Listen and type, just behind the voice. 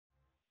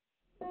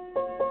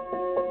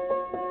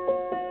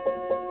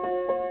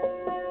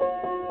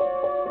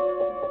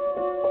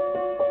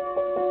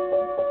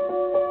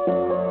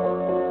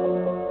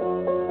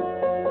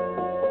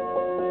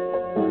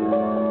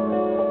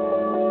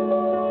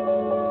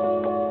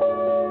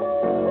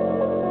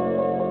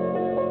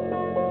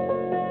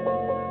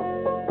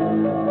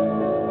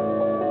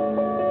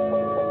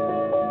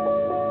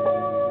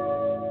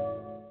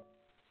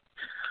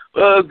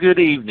Good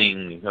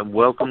evening, and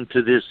welcome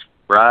to this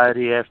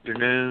Friday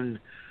afternoon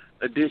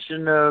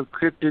edition of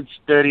Cryptid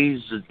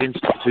Studies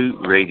Institute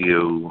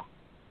Radio.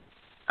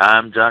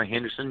 I'm Johnny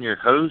Henderson, your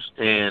host,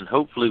 and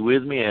hopefully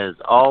with me, as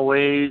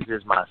always,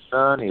 is my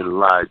son,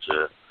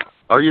 Elijah.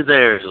 Are you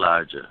there,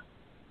 Elijah?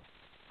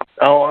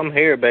 Oh, I'm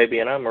here,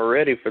 baby, and I'm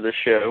ready for the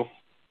show.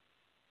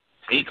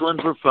 Tinkling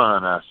for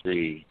fun, I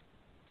see.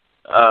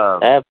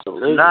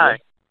 Absolutely.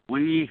 Tonight,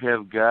 we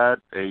have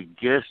got a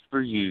guest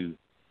for you,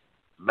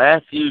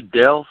 Matthew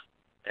Delph,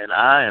 and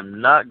I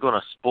am not going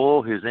to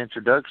spoil his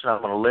introduction.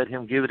 I'm going to let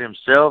him give it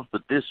himself,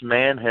 but this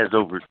man has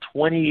over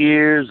 20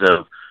 years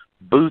of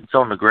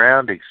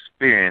boots-on-the-ground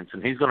experience,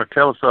 and he's going to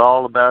tell us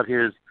all about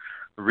his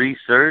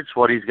research,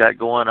 what he's got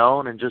going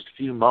on in just a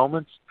few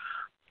moments.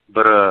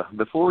 But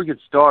before we get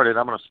started,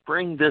 I'm going to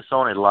spring this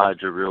on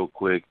Elijah real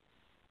quick.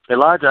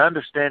 Elijah, I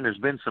understand there's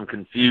been some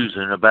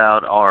confusion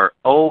about our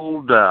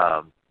old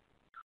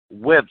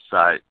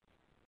website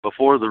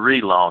before the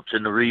relaunch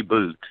and the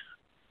reboot.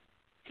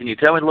 Can you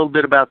tell me a little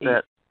bit about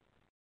that?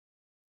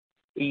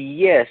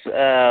 Yes.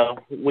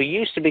 We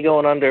used to be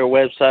going under a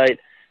website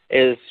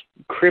is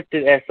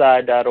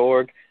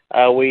cryptidsi.org.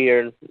 We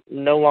are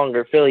no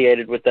longer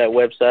affiliated with that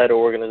website or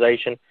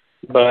organization,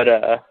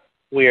 but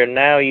we are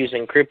now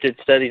using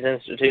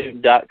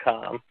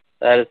cryptidstudiesinstitute.com.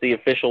 That is the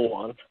official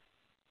one.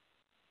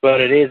 But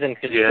it is in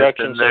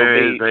construction, yes, so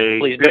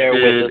please bear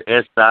with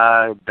us.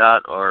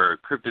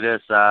 Cryptid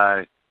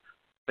SI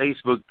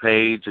Facebook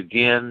page.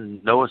 Again,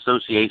 no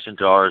association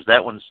to ours.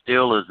 That one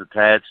still is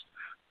attached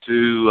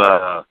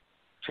to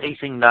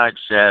Chasing Night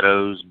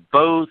Shadows,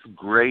 both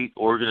great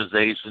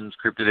organizations,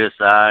 Cryptid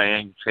SI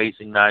and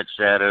Chasing Night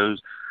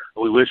Shadows.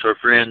 We wish our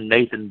friend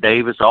Nathan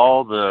Davis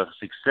all the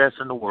success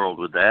in the world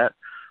with that.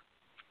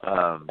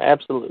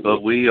 Absolutely.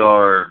 But we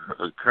are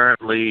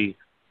currently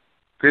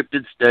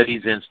Cryptid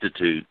Studies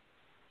Institute.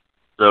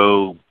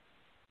 So,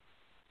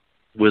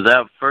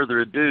 without further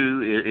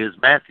ado, is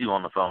Matthew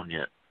on the phone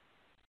yet?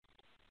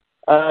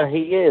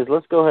 He is.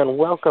 Let's go ahead and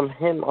welcome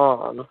him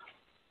on.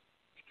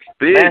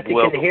 Big Matthew,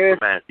 welcome can you hear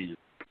for Matthew.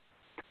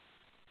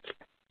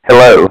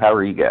 Hello, how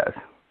are you guys?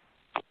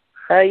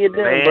 How you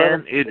doing, Man,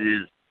 brother? it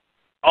is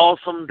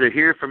awesome to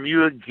hear from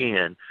you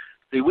again.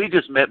 See, we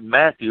just met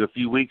Matthew a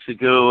few weeks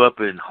ago up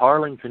in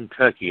Harlan,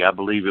 Kentucky, I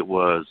believe it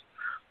was.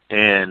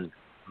 And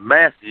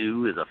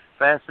Matthew is a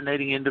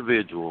fascinating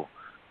individual.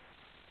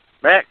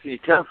 Matt, can you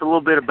tell us a little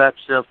bit about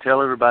yourself?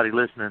 Tell everybody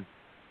listening.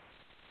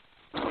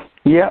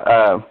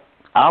 Yeah,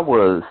 I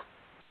was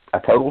a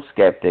total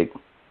skeptic.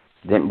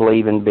 Didn't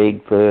believe in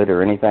Bigfoot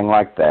or anything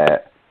like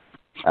that.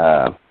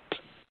 I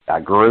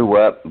grew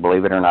up,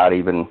 believe it or not,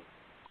 even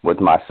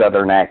with my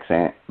southern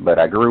accent, but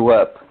I grew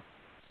up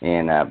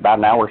in about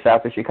an hour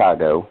south of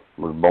Chicago.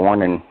 Was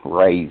born and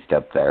raised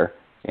up there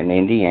in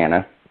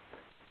Indiana.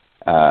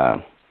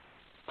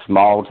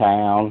 Small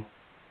town.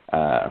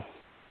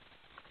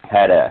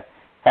 Had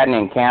an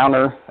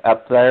encounter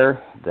up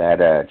there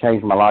that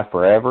changed my life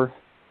forever,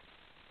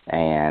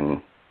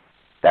 and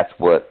that's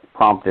what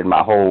prompted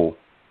my whole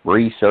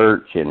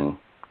research and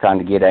trying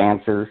to get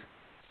answers.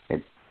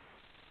 It's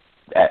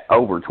at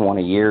over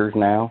 20 years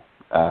now.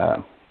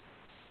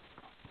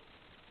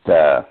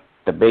 The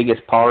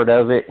biggest part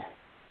of it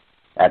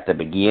at the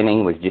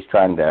beginning was just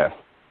trying to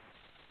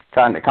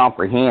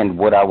comprehend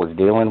what I was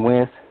dealing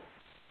with.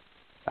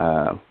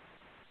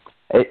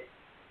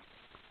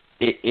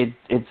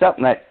 It's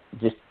something that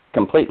just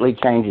completely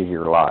changes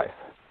your life.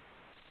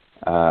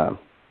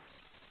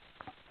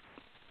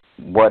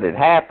 What had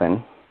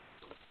happened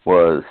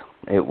was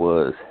it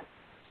was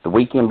the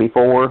weekend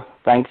before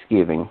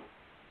Thanksgiving,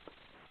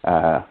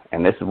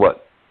 and this is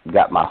what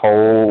got my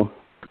whole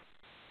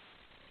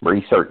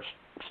research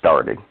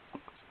started.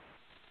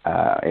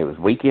 It was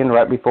weekend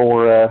right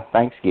before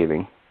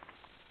Thanksgiving,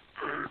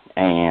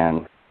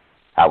 and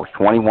I was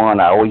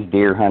 21. I always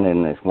deer hunted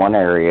in this one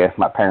area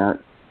my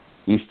parents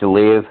used to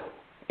live.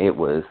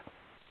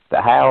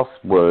 The house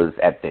was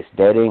at this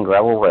dead-end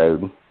gravel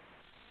road.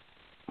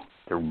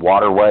 There were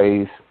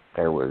waterways.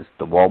 There was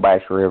the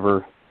Wabash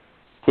River,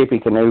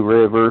 Tippecanoe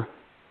River,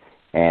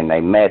 and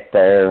they met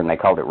there, and they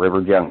called it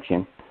River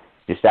Junction,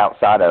 just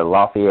outside of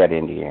Lafayette,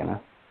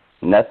 Indiana.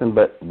 Nothing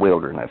but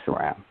wilderness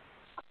around.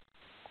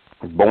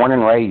 I was born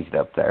and raised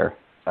up there.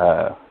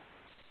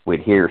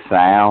 We'd hear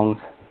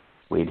sounds.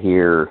 We'd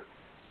hear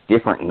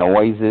different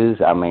noises.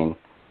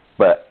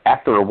 But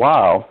after a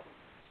while,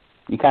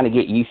 you kind of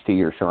get used to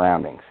your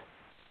surroundings.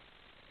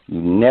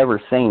 You've never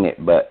seen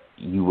it, but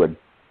you would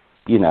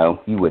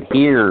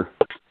hear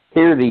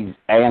these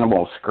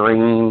animal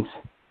screams,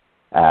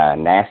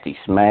 nasty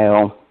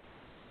smell,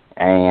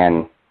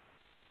 and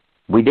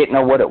we didn't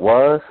know what it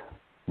was,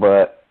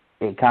 but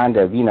it kind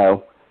of,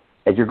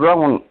 if you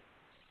grow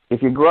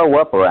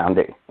up around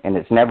it and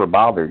it's never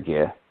bothered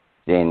you,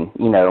 then,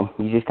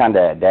 you just kind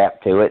of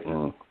adapt to it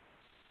and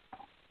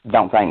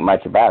don't think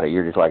much about it.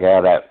 You're just like,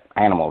 oh, that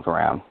animal's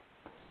around.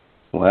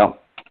 Well,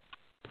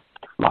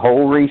 my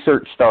whole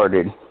research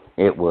started,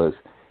 it was,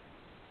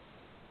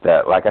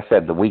 like I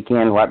said, the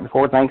weekend right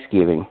before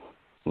Thanksgiving,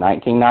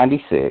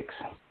 1996.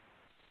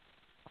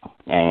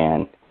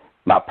 And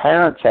my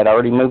parents had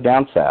already moved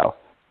down south,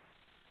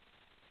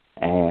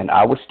 and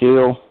I was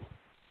still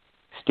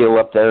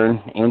up there in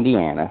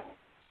Indiana.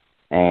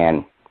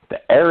 And the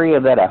area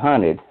that I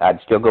hunted, I'd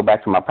still go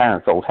back to my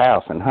parents' old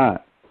house and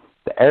hunt.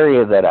 The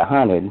area that I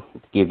hunted,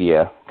 to give you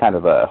a kind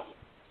of a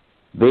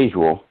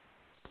visual,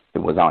 it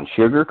was on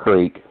Sugar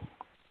Creek.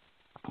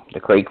 The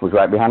creek was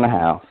right behind the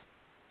house,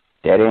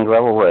 dead-end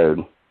gravel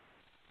road.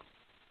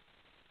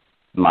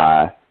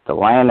 The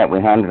land that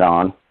we hunted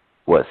on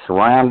was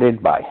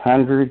surrounded by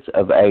hundreds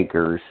of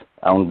acres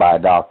owned by a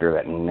doctor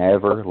that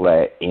never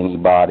let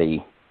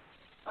anybody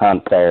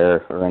hunt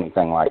there or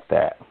anything like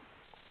that.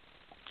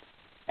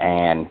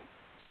 And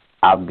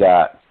I've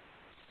got,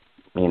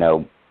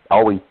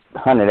 always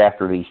hunted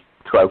after these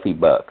trophy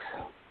bucks.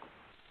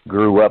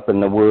 Grew up in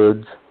the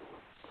woods.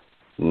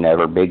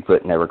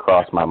 Bigfoot never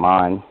crossed my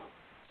mind.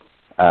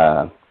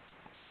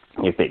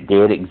 If it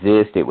did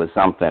exist, it was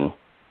something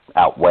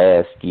out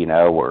west,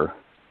 or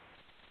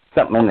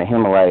something in the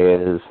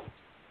Himalayas.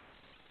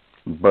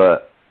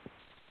 But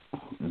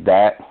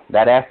that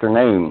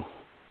afternoon,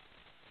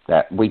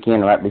 that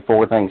weekend right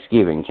before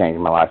Thanksgiving, changed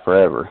my life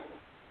forever.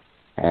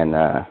 And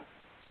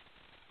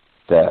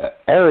the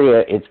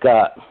area,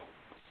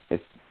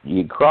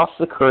 you cross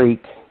the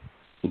creek,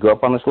 you go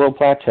up on this little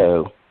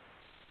plateau,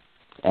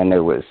 and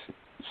there was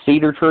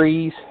cedar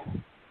trees,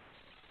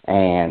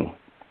 and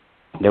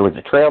there was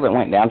a trail that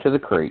went down to the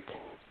creek.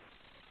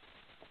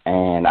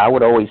 And I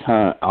would always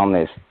hunt on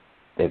this.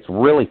 It's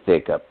really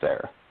thick up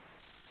there,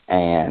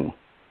 and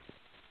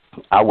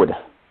I would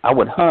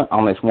hunt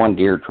on this one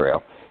deer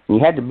trail. And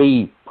you had to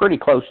be pretty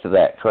close to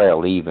that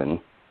trail to even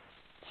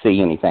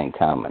see anything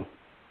coming.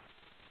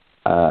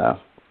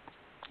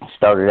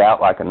 Started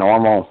out like a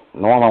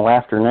normal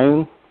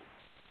afternoon.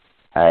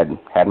 I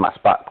had my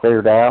spot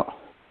cleared out.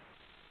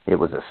 It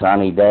was a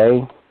sunny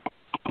day.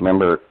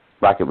 Remember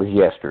like it was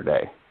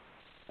yesterday.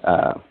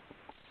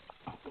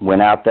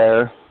 Went out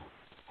there,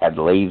 had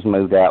the leaves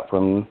moved out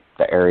from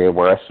the area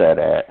where I sat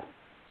at,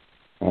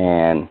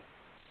 and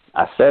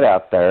I sat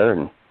out there,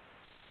 and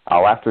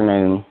all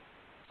afternoon,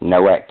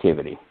 no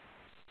activity,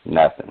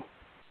 nothing.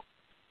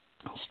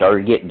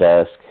 Started to get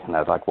dusk, and I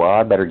was like, well,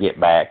 I better get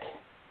back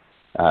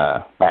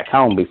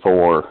home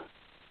before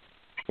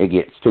it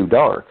gets too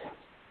dark.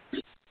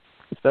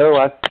 So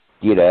I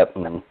get up,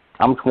 and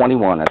I'm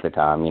 21 at the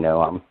time,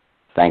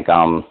 think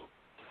I'm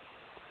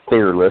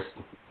fearless,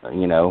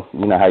 you know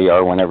how you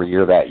are whenever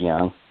you're that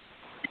young,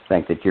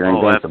 think that you're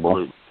invincible.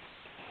 Absolutely.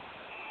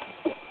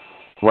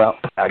 Well,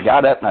 I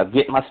got up and I was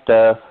getting my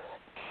stuff,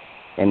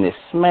 and this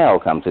smell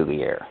come through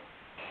the air.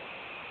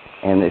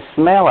 And this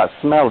smell, I've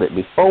smelled it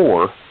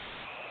before,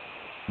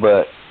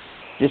 but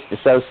just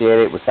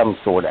associated it with some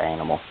sort of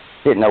animal.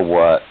 Didn't know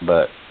what,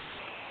 but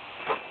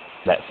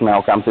that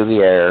smell come through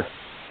the air,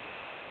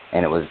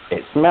 and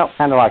it smelled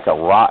kind of like a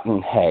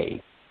rotten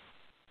hay.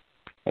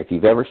 If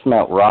you've ever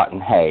smelt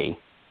rotten hay,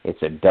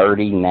 it's a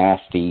dirty,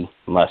 nasty,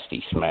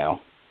 musty smell.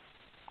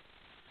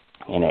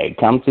 And it had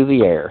come through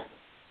the air,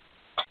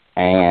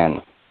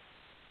 and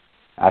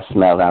I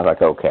smelled it, and I was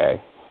like,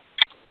 okay.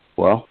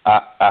 Well,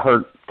 I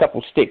heard a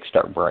couple sticks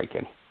start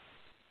breaking.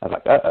 I was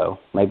like, uh-oh,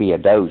 maybe a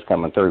doe's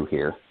coming through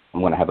here. I'm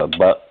going to have a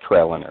buck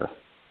trailing her.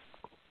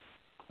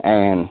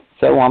 And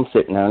so I'm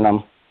sitting there, and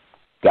I'm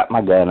got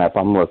my gun up.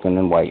 I'm looking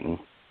and waiting.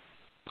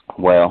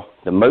 Well,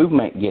 the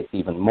movement gets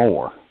even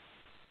more.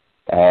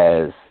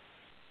 As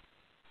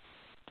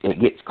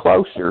it gets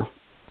closer,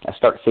 I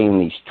start seeing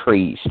these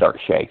trees start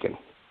shaking.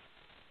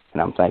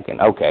 And I'm thinking,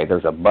 okay,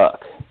 there's a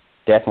buck.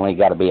 Definitely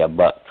got to be a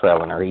buck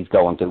trailing her. He's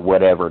going through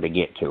whatever to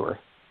get to her.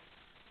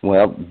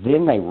 Well,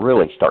 then they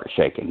really start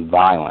shaking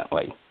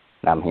violently.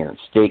 And I'm hearing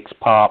sticks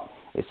pop.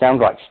 It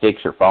sounds like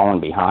sticks are falling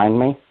behind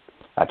me.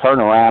 I turn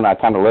around, I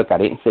kind of look, I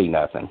didn't see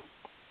nothing.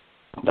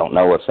 Don't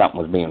know if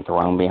something was being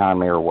thrown behind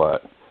me or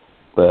what.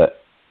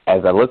 But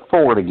as I look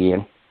forward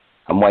again,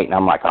 I'm waiting,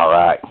 I'm like, all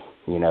right,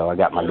 I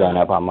got my gun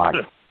up. I'm like,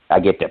 I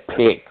get to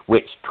pick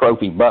which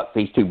trophy buck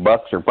these two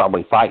bucks are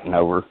probably fighting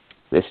over.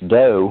 This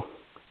doe,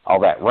 all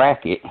that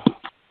racket.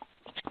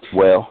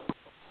 Well,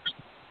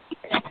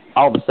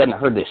 all of a sudden I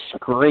heard this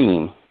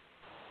scream.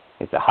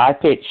 It's a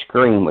high-pitched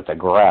scream with a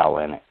growl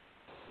in it.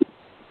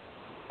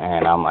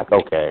 And I'm like,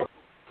 okay,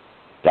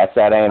 that's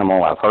that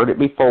animal. I've heard it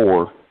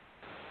before,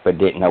 but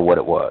didn't know what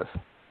it was.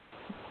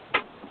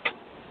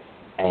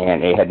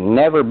 And it had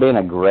never been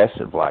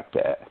aggressive like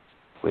that.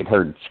 We'd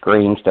heard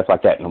screams, stuff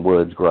like that in the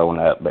woods growing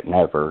up, but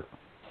never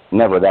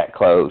that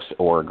close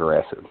or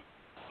aggressive.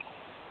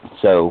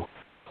 So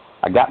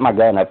I got my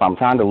gun up. I'm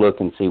trying to look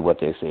and see what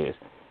this is.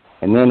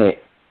 And then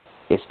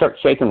it starts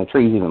shaking the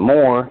trees even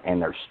more,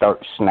 and they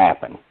start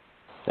snapping.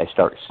 They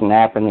start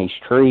snapping these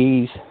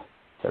trees.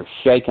 They're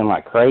shaking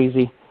like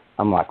crazy.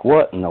 I'm like,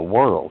 what in the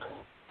world?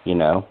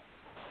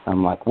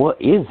 I'm like,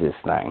 what is this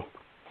thing?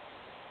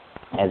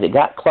 As it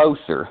got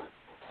closer,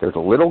 there's a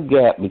little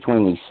gap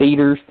between these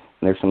cedars,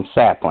 and there's some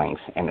saplings,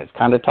 and it's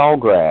kind of tall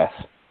grass,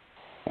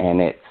 and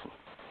it's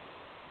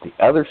the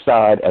other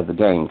side of the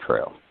game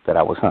trail that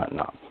I was hunting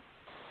on.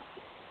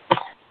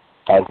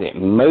 As it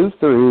moved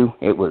through,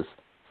 it was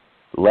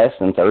less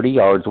than 30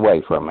 yards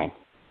away from me.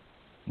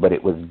 But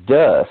it was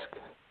dusk,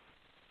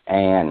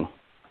 and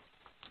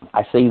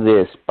I see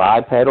this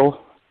bipedal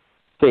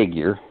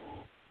figure.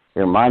 It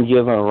reminds you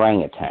of an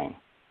orangutan.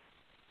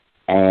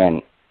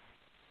 And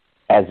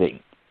as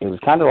it was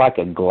kind of like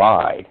a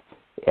glide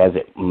as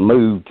it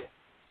moved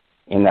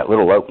in that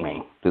little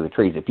opening through the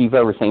trees. If you've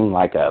ever seen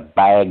like a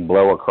bag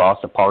blow across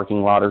a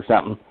parking lot or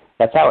something,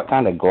 that's how it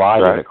kind of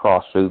glided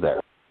across through there.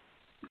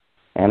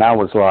 And I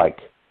was like,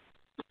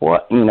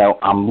 what? You know,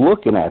 I'm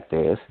looking at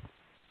this,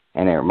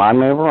 and it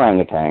reminded me of an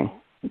orangutan.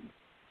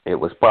 It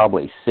was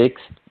probably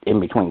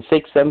between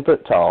 6, 7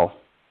 foot tall.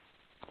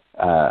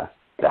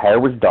 The hair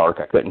was dark.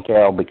 I couldn't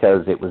tell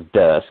because it was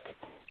dusk.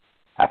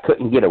 I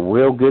couldn't get a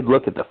real good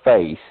look at the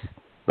face,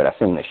 but I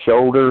seen the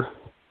shoulder,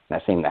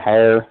 and I seen the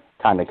hair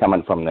kind of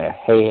coming from the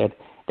head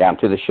down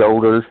to the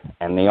shoulders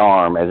and the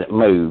arm as it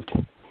moved.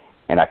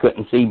 And I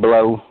couldn't see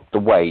below the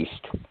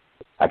waist.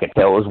 I could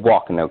tell it was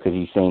walking, though, because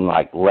you seen,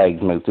 like,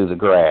 legs move through the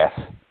grass.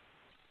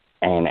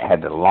 And it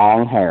had the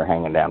long hair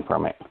hanging down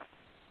from it.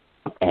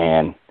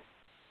 And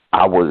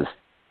I was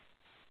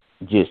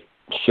just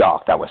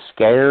shocked. I was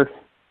scared,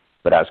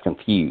 but I was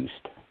confused.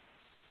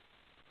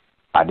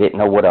 I didn't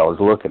know what I was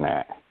looking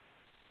at.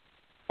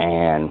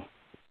 And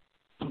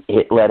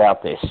it let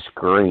out this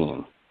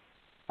scream.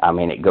 I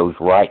mean, it goes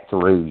right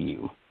through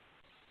you.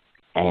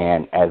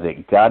 And as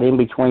it got in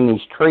between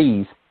these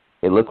trees,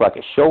 it looked like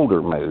a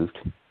shoulder moved.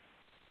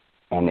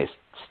 And this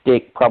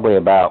stick probably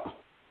about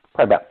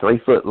 3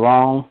 foot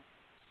long.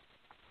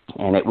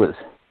 And it was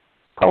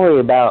probably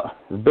about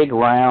as big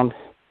around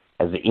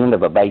as the end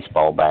of a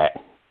baseball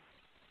bat.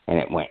 And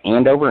it went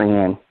end over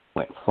end,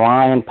 went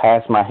flying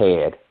past my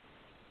head.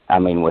 I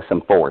mean, with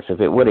some force.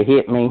 If it would have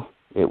hit me,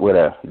 it would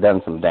have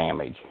done some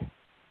damage.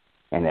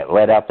 And it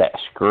let out that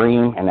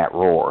scream and that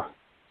roar.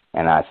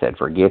 And I said,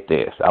 forget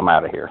this. I'm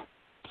out of here.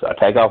 So I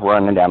take off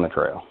running down the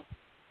trail.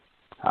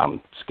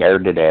 I'm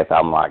scared to death.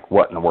 I'm like,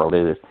 what in the world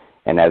is this?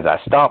 And as I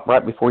stop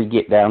right before you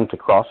get down to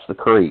cross the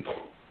creek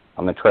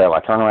on the trail, I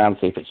turn around and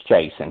see if it's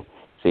chasing,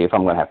 see if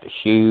I'm going to have to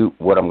shoot,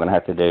 what I'm going to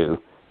have to do.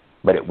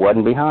 But it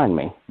wasn't behind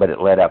me, but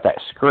it let out that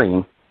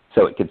scream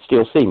so it could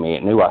still see me.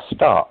 It knew I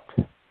stopped.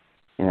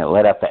 And it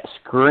let out that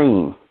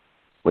scream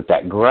with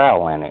that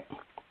growl in it.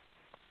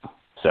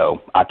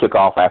 So I took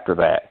off after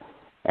that.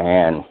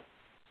 And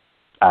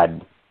I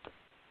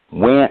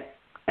went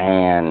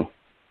and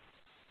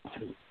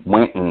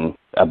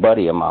a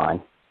buddy of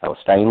mine, I was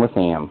staying with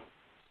him.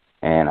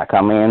 And I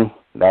come in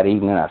that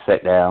evening, I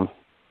sat down.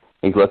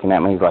 He's looking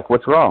at me, he's like,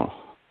 what's wrong?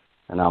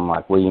 And I'm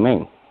like, what do you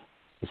mean?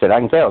 He said, I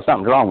can tell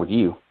something's wrong with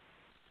you.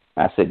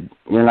 I said,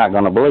 you're not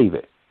going to believe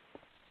it.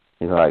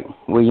 He's like,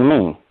 what do you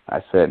mean?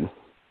 I said,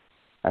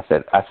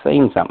 I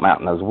seen something out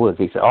in those woods.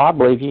 He said, oh, I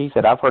believe you. He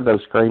said, I've heard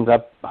those screams.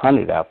 I've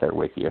hunted out there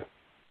with you.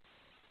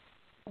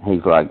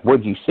 He's like,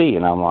 what'd you see?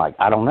 And I'm like,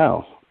 I don't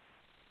know.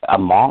 A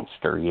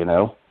monster, you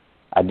know.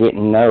 I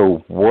didn't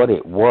know what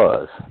it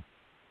was.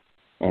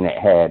 And it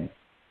had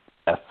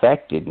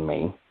affected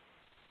me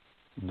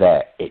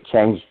that it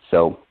changed.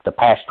 So the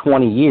past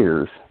 20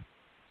 years,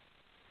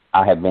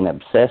 I have been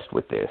obsessed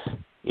with this.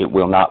 It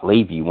will not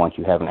leave you once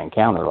you have an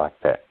encounter like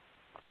that.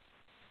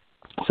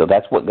 So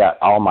that's what got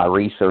all my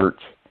research.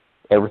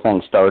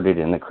 Everything started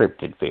in the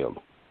cryptid field.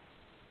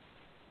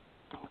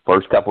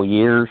 First couple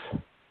years,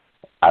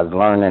 I was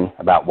learning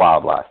about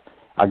wildlife.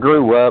 I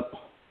grew up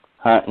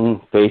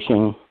hunting,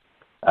 fishing.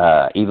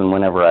 Even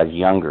whenever I was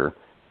younger,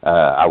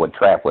 I would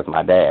trap with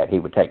my dad. He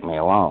would take me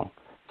along.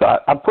 So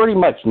I pretty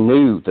much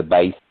knew the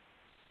basics,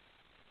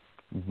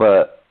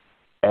 but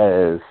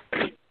as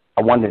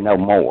I wanted to know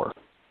more,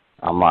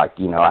 I'm like,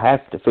 you know, I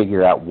have to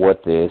figure out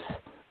what this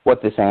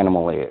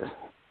animal is.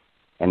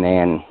 And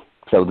then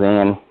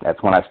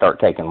that's when I start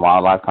taking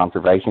wildlife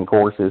conservation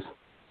courses,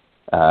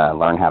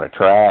 learn how to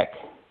track,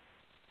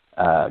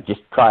 just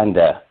trying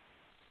to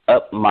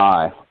up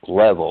my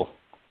level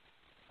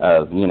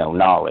of, you know,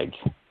 knowledge.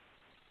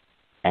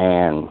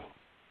 And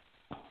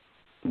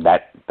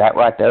that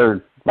right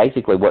there,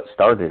 basically what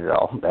started it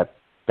all.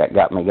 That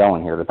got me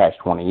going here the past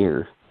 20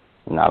 years.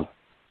 And I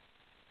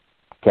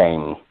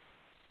came,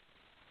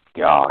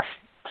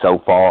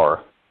 so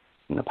far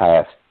in the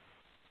past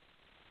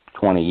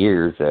 20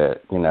 years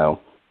that, you know,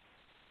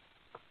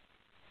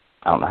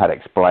 I don't know how to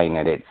explain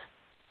it.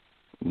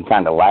 You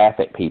kind of laugh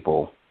at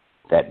people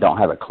that don't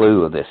have a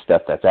clue of this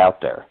stuff that's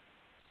out there.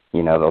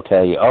 You know, they'll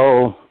tell you,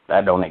 oh,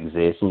 that don't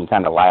exist, and you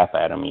kind of laugh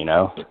at them, you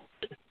know.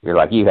 You're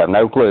like, you have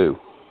no clue.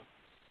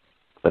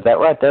 But that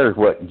right there is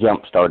what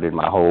jump-started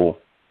my whole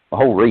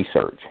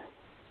research.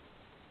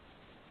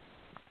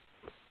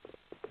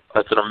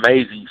 That's an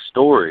amazing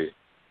story.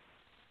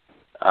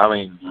 I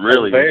mean,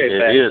 really,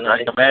 it is. I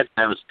can imagine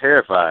that was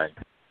terrifying.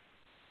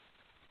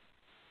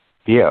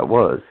 Yeah, it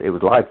was. It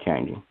was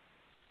life-changing.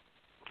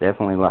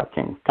 Definitely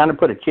life-changing. Kind of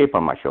put a chip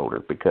on my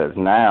shoulder because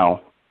now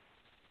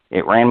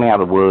it ran me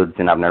out of the woods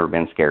and I've never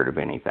been scared of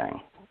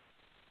anything.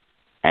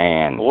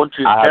 And once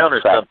you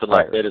encounter something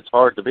like that, it's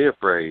hard to be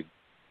afraid.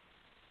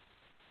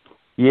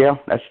 Yeah,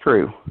 that's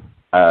true.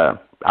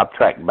 I've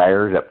tracked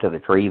bears up to the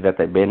trees that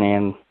they've been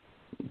in,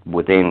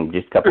 within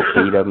just a couple of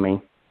feet of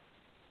me.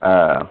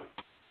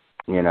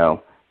 You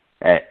know,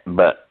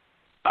 but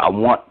I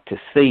want to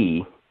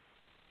see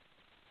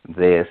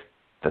this.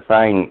 The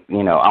thing,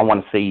 you know, I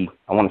want to see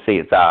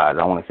its eyes.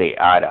 I want to see it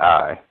eye to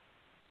eye.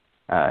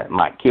 It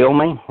might kill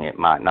me. It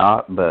might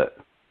not, but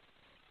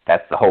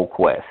that's the whole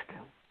quest.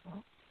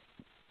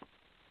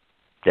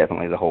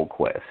 Definitely the whole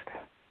quest.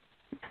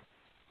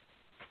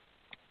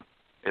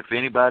 If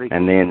anybody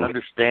can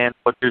understand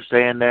what you're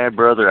saying there,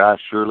 brother, I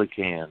surely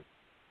can.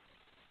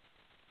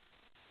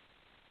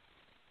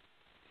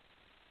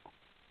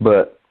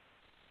 But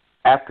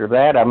after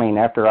that, I mean,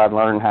 after I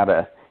learned how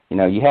to, you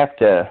know, you have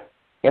to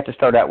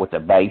start out with the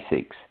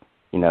basics,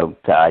 you know,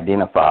 to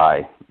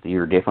identify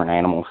your different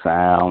animal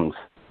sounds,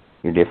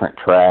 your different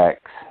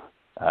tracks,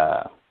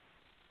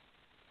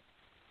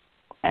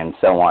 and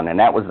so on. And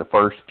that was the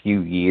first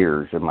few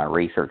years of my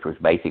research, was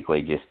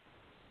basically just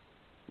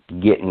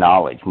getting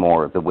knowledge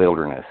more of the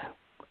wilderness.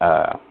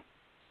 I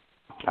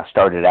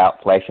started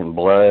out flesh and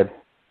blood,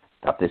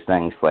 thought this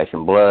thing's flesh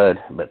and blood,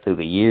 but through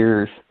the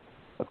years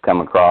I've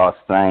come across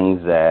things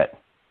that,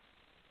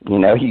 you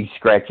know, you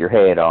scratch your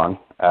head on.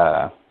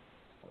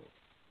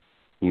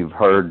 You've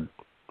heard,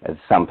 as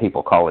some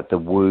people call it, the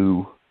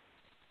woo.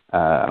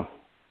 I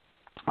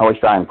always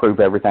try and prove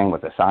everything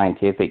with a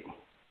scientific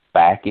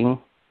backing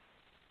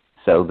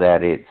so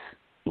that it's,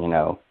 you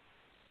know,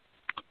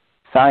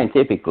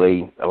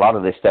 scientifically, a lot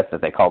of this stuff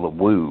that they call the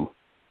woo,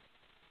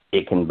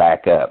 it can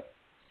back up,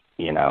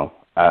 you know.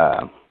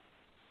 I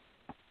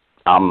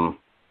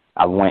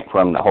went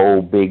from the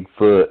whole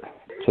Bigfoot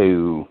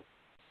to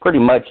pretty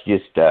much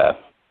just a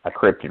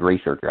cryptid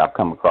researcher. I've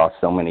come across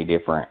so many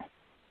different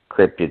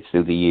cryptids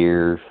through the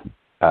years.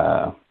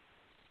 I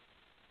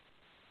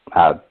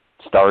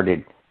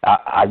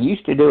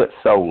used to do it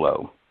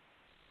solo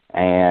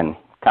and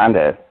kind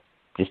of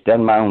just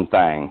done my own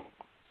thing.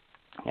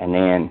 And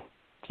then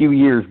a few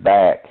years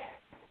back,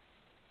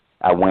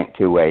 I went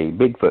to a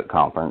Bigfoot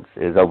conference.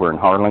 It was over in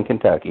Harlan,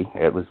 Kentucky.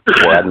 It was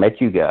where I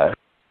met you guys.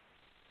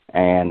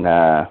 And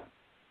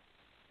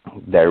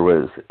there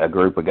was a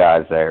group of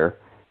guys there,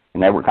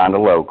 and they were kind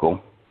of local.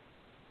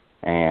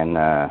 And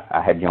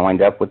I had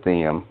joined up with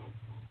them,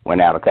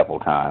 went out a couple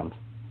of times,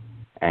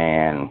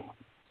 and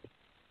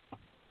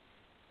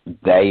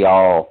they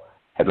all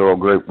had a little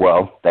group.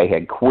 Well, they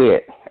had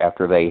quit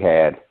after they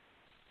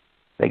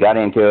got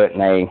into it,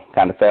 and they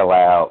kind of fell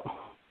out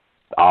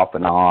off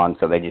and on,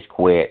 so they just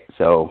quit.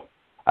 So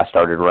I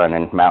started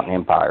running Mountain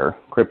Empire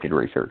Cryptid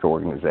Research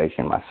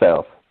Organization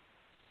myself,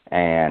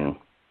 and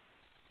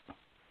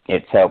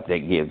it's helped.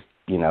 It gives,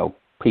 you know,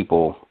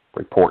 people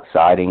report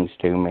sightings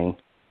to me.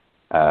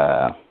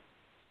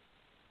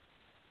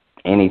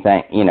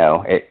 Anything, you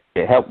know, it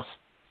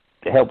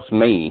helps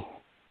me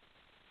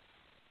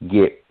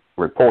get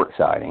report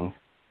sightings,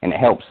 and it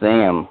helps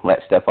them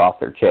let stuff off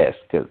their chest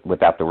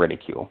without the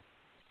ridicule.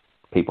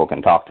 People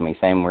can talk to me.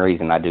 Same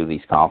reason I do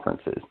these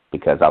conferences,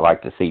 because I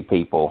like to see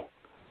people.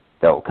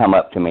 They'll come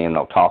up to me and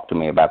they'll talk to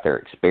me about their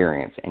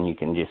experience, and you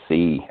can just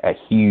see a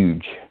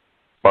huge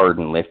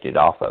burden lifted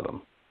off of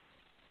them.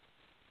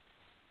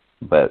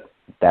 But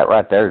that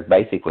right there is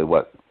basically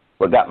what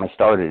got me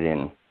started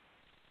in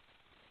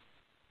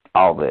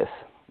all this.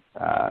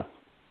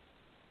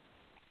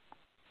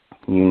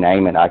 You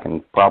name it, I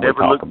can probably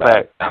Never talk look about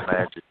back, it. I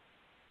imagine.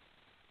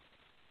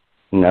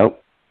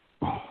 Nope.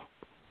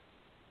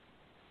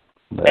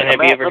 But And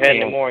have you ever had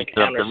any more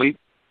encounters?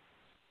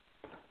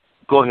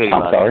 Go ahead,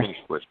 I'm sorry.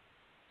 Finish the question.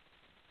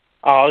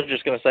 Oh, I was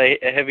just going to say,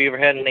 have you ever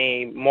had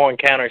any more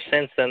encounters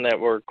since then that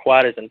were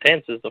quite as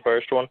intense as the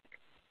first one?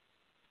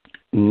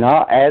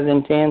 Not as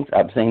intense.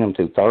 I've seen them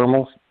through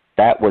thermals.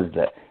 That was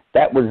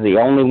the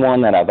only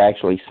one that I've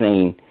actually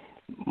seen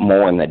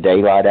more in the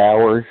daylight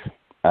hours.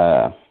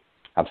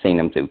 I've seen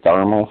them through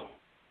thermals.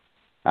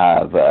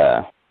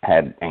 I've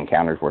had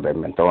encounters where they've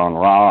been throwing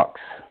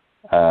rocks.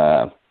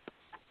 I've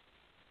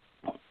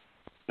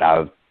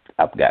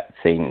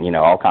seen, you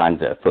know, all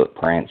kinds of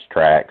footprints,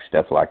 tracks,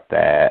 stuff like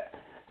that.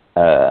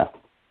 A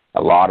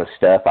lot of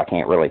stuff I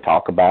can't really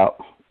talk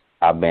about.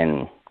 I've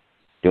been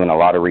doing a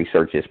lot of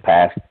research this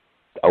past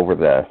over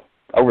the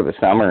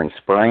summer and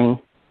spring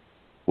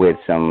with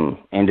some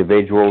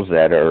individuals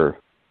that are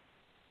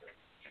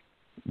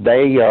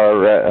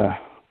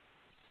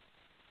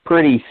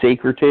pretty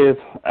secretive.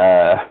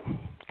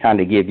 Kind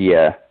of give you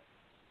a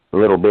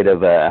little bit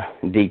of a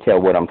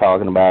detail. What I'm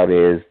talking about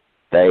is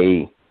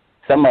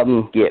some of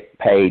them get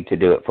paid to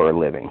do it for a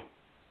living.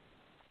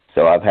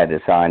 So I've had to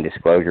sign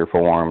disclosure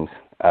forms.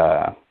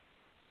 I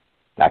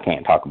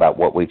can't talk about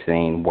what we've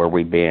seen, where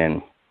we've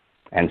been,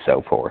 and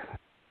so forth.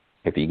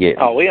 If you get,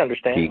 we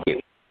understand.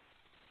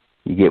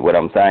 You get what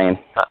I'm saying.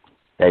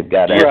 They've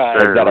got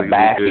a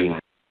backing.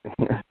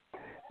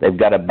 They've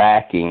got a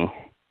backing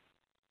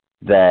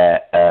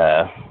that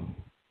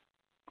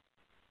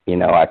you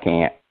know, I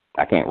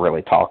can't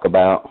really talk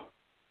about.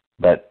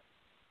 But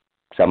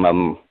some of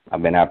them,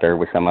 I've been out there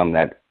with some of them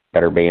that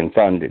are being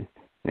funded.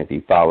 And if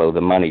you follow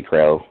the money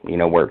trail, you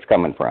know where it's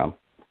coming from.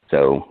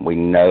 So we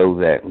know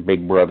that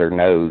Big Brother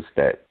knows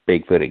that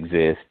Bigfoot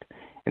exists,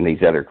 and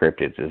these other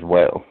cryptids as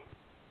well.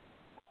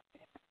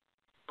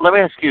 Let me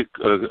ask you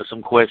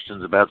some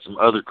questions about some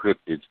other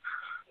cryptids,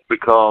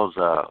 because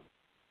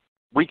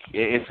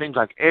it seems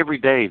like every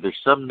day there's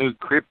some new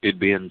cryptid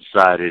being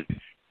sighted.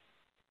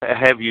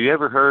 Have you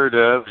ever heard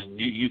of, and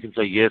you can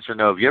say yes or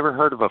no, have you ever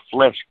heard of a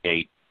flesh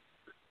gate?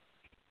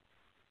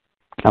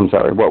 I'm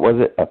sorry, what was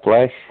it? A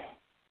flesh?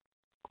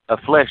 A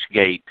flesh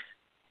gate.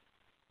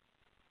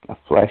 A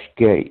flesh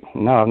gate.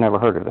 No, I've never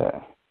heard of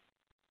that.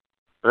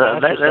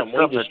 That's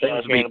something that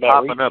seems to be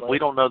popping up. We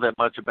don't know that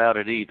much about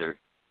it either.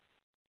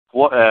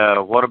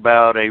 What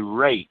about a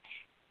rake?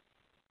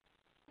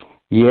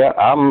 Yeah,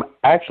 I'm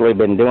actually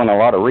been doing a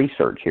lot of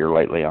research here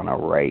lately on a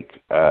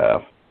rake. Do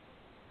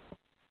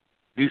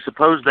you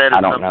suppose that is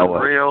something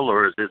real,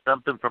 or is it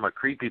something from a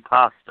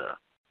creepypasta?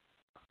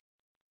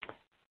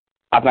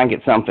 I think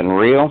it's something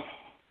real.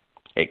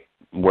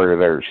 Where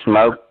there's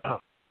smoke,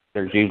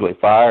 there's usually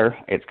fire.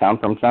 It's come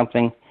from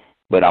something,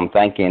 but I'm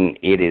thinking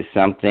it is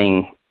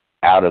something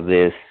out of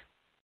this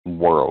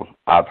world.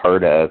 I've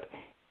heard of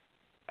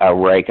a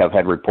rake. I've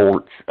had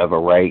reports of a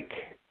rake,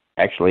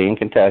 actually in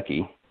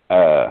Kentucky,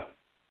 that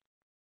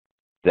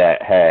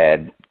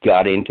had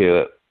got into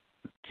it,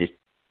 just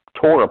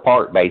tore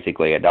apart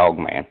basically a dog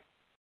man.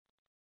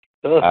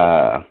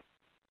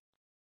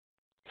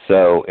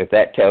 So if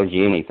that tells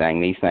you anything,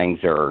 these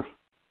things are...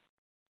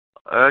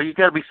 you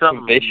got to be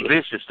something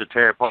vicious to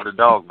tear apart a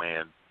dog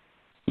man.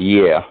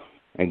 Yeah,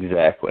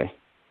 exactly.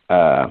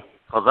 Because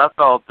I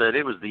thought that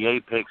it was the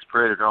apex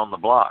predator on the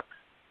block.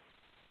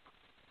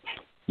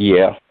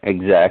 Yeah,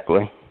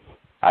 exactly.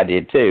 I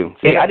did too.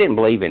 See, I didn't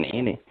believe in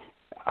any...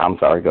 I'm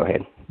sorry, go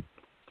ahead.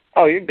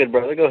 Oh, you're good,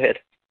 brother. Go ahead.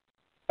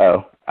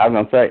 Oh, I was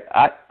going to say,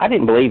 I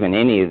didn't believe in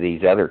any of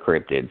these other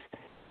cryptids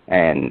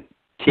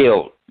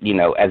until,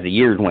 as the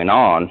years went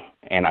on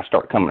and I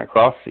start coming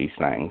across these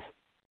things.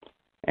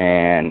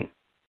 And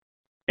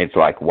it's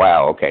like,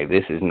 wow, okay,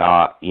 this is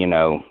not,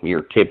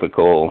 your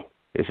typical,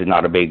 this is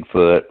not a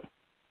Bigfoot,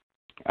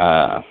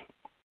 not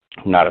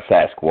a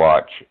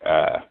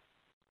Sasquatch.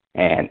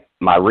 And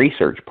my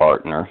research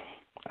partner,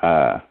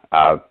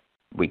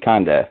 we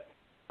kind of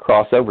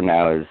cross over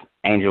now as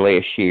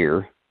Angelia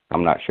Shear.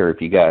 I'm not sure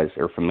if you guys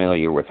are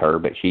familiar with her,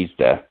 but she's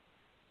the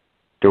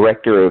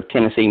director of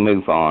Tennessee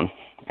MUFON,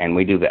 and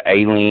we do the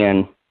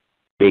alien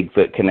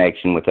Bigfoot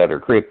connection with other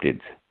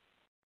cryptids.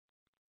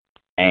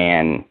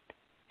 And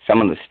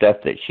some of the stuff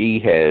that she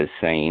has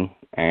seen,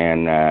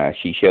 and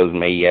she shows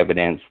me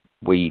evidence.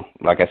 We,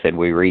 like I said,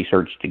 we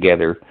research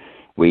together.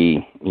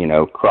 We,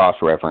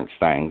 cross-reference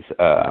things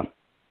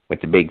with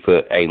the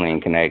Bigfoot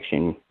alien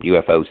connection,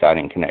 UFO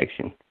sighting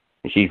connection.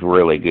 And she's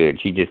really good.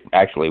 She just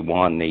actually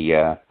won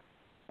the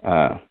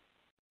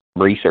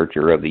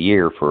Researcher of the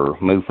Year for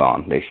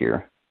MUFON this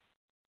year.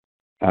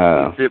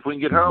 See if we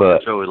can get her on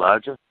the show,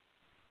 Elijah.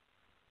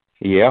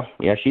 Yeah,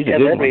 she's a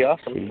good one. That'd be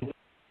awesome.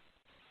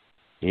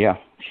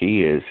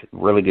 She is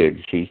really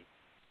good.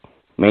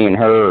 Me and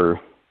her are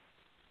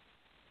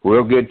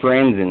real good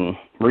friends and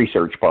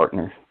research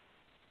partners.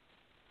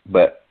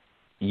 But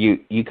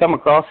you come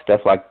across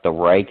stuff like the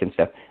rake and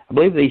stuff. I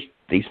believe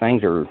these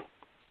things are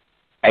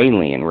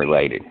alien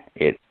related.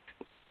 It's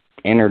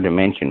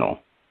interdimensional.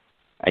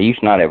 I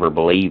used to not ever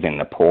believe in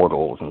the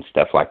portals and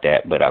stuff like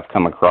that, but I've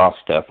come across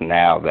stuff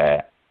now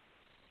that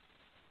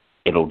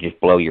it'll just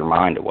blow your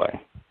mind away.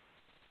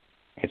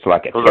 It's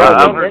like a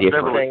totally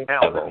different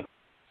level.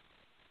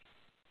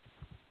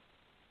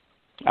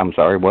 I'm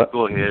sorry, what?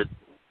 Go ahead.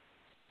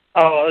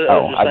 I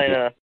was just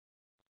saying,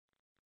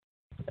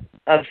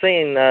 I've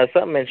seen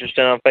something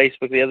interesting on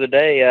Facebook the other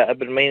day. I've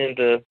been meaning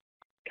to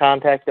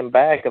contact him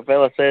back. A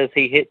fella says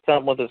he hit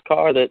something with his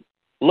car that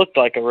looked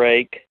like a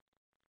rake.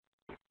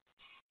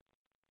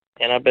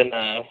 And I've been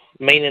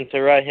meaning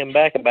to write him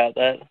back about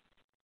that.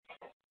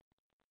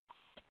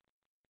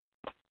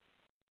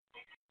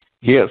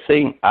 Yeah,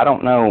 see, I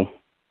don't know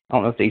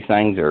if these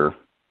things are...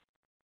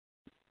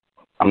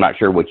 I'm not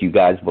sure what you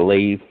guys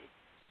believe,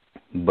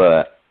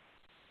 but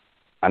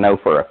I know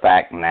for a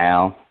fact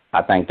now,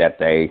 I think that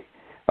they,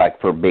 like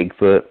for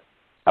Bigfoot,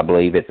 I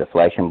believe it's a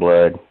flesh and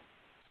blood.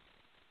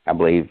 I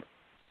believe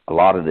a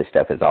lot of this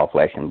stuff is all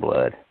flesh and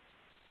blood,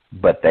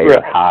 but they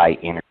are high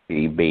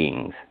energy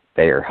beings.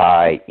 They are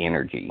high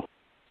energy,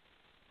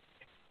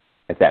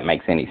 if that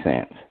makes any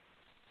sense.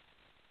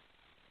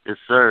 Yes,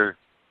 sir.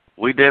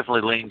 We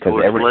definitely lean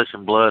towards flesh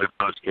and blood in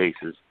most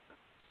cases.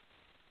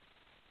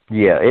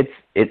 Yeah,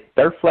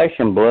 they're flesh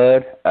and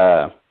blood.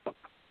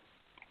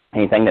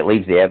 Anything that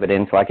leaves the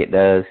evidence like it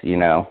does,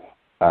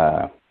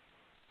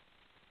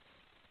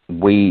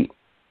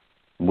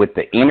 with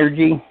the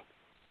energy,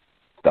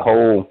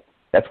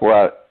 that's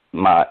where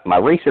my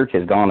research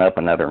has gone up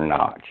another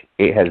notch.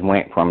 It has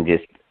went from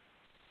just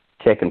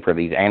checking for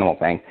these animal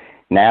things.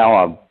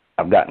 Now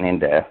I've gotten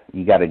into,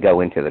 you got to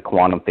go into the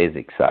quantum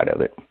physics side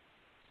of it.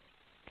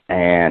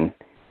 And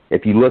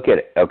if you look at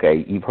it,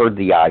 okay, you've heard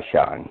the eye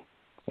shine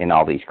in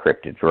all these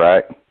cryptids,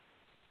 right?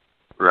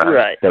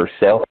 Right. They're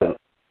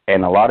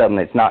and a lot of them,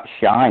 it's not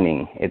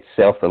shining, it's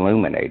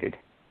self-illuminated.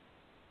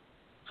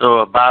 So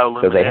a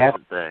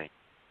bioluminescent thing.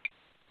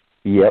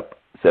 Yep.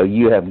 So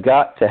you have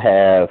got to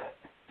have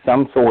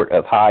some sort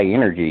of high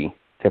energy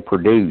to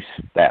produce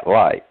that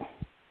light.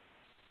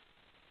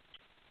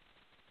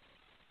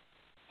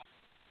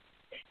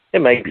 It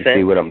makes sense.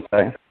 See what I'm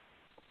saying?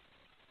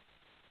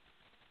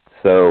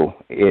 So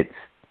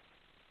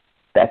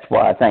that's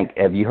why I think,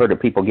 have you heard of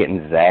people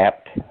getting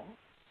zapped?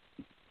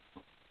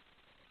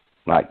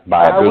 Like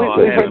by a Bigfoot?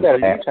 We've heard that a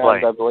few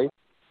times, I believe.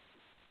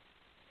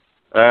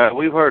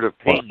 We've heard of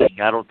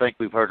pinging. I don't think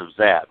we've heard of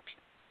zapped.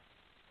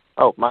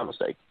 Oh, my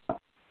mistake.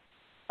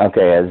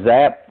 Okay, a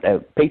zap,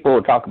 people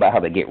will talk about how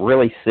they get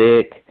really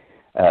sick,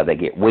 they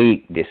get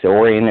weak,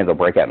 disoriented, they'll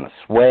break out in a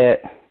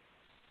sweat.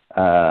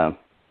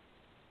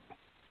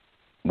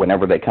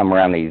 Whenever they come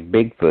around these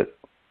Bigfoot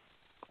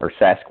or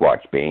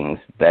Sasquatch beings,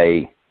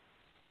 they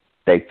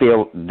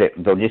feel that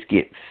they'll just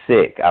get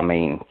sick. I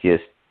mean,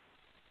 just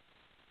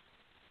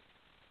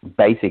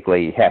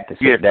basically have to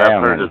sit down. Yes,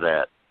 I've heard of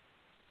that.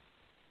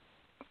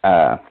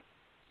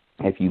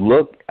 If you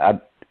look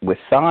with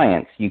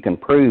science, you can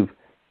prove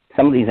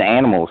some of these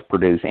animals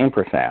produce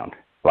infrasound,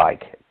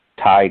 like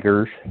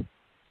tigers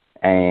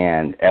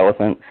and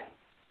elephants,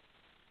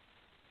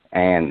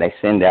 and they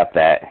send out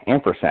that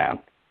infrasound.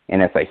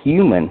 And if a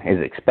human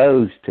is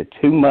exposed to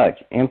too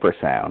much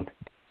infrasound,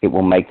 it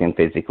will make them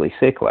physically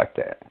sick like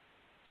that.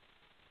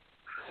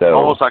 So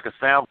almost like a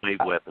sound wave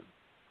weapon.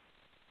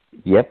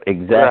 Yep,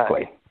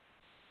 exactly. Right.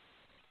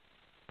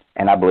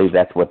 And I believe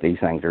that's what these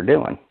things are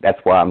doing.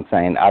 That's why I'm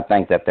saying I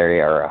think that they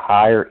are a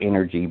higher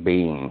energy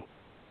being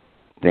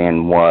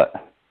than what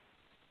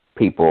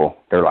people,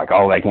 they're like,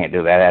 oh, they can't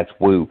do that, that's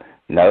woo.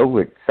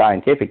 No,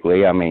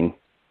 scientifically, I mean,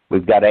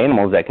 we've got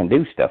animals that can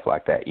do stuff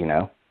like that, you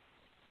know.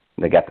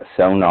 They got the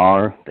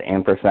sonar, the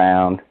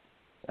infrasound.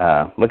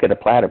 Look at a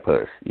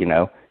platypus, you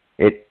know.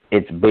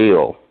 Its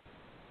bill,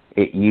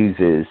 it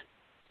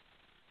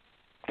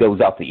goes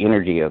off the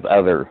energy of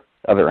other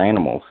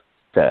animals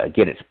to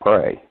get its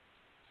prey,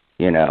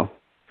 you know.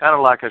 Kind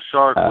of like a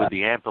shark with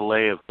the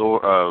ampullae of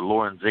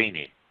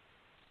Lorenzini.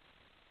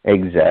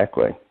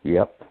 Exactly,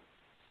 yep.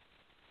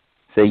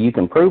 So you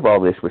can prove all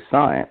this with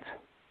science.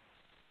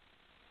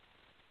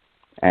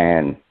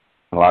 And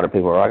a lot of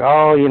people are like,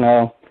 oh, you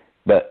know,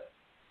 but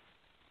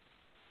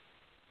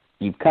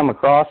you've come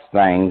across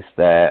things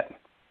that,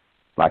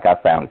 like I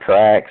found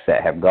tracks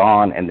that have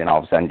gone and then all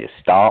of a sudden just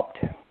stopped.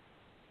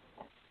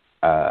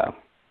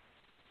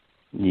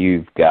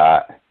 You've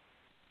got,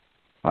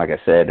 like I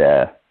said,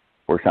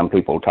 where some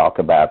people talk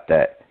about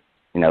that,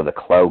 you know, the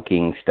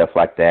cloaking, stuff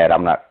like that.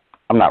 I'm not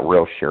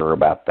real sure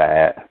about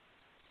that.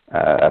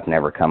 I've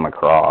never come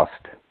across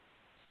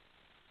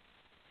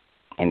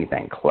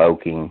anything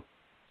cloaking.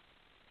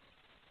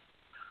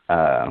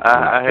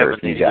 I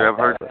haven't either. I've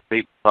heard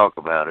people talk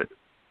about it.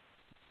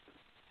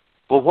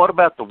 Well, what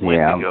about the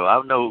Wendigo? I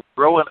know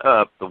growing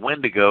up, the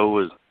Wendigo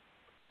was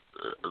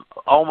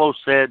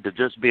almost said to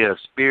just be a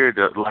spirit,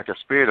 like a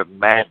spirit of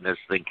madness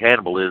than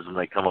cannibalism.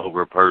 They come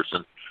over a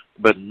person.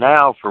 But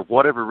now, for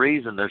whatever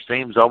reason, there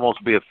seems almost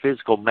to be a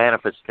physical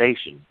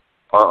manifestation.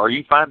 Are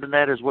you finding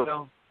that as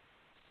well?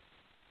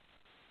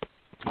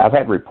 I've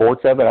had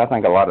reports of it. I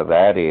think a lot of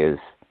that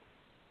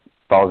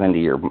falls into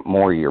your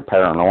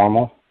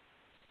paranormal.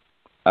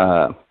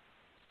 I'm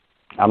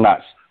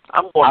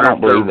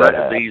wondering if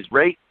they're these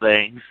rape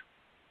things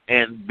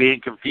and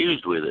being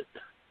confused with it.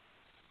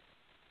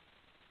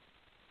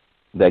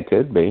 They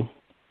could be.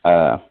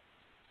 I'm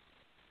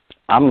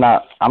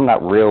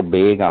not real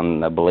big on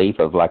the belief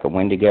of like a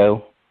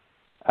Wendigo,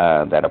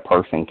 that a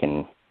person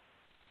can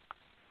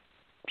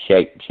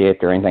shape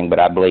shift or anything, but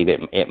I believe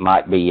it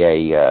might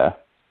be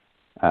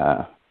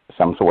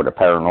some sort of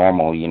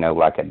paranormal, you know,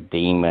 like a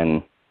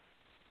demon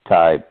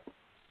type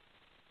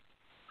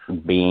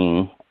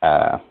being.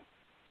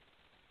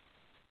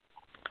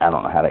 I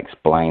don't know how to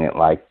explain it.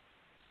 Like,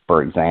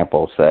 for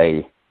example,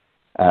 say,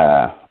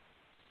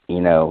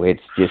 you know,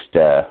 it's just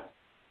because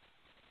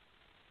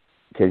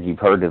you've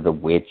heard of the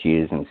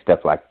witches and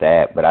stuff like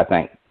that, but I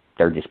think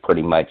they're just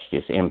pretty much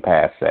just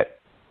empaths that,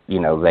 you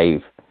know,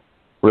 they've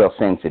real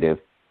sensitive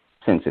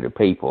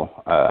people.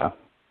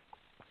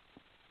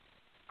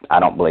 I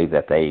don't believe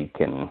that they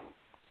can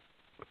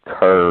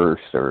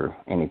curse or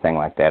anything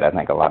like that. I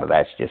think a lot of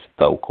that's just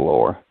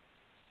folklore,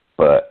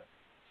 but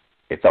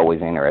it's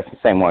always interesting.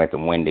 Same way with the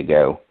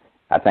Wendigo.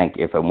 I think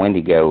if a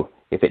Wendigo,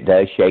 if it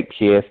does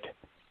shapeshift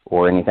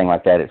or anything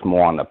like that, it's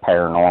more on the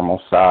paranormal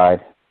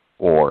side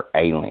or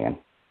alien.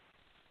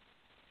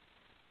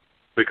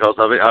 Because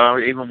I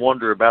even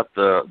wonder about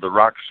the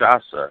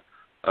Rakshasa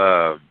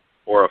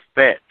or a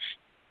fetch.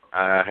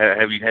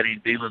 Have you had any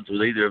dealings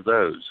with either of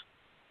those?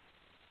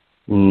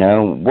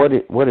 No. What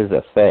is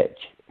a fetch?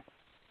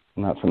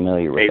 I'm not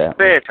familiar with that. A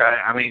fetch,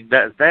 I mean,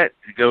 that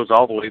goes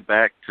all the way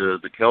back to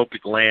the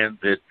Celtic lands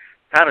that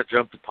kind of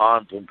jumped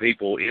upon when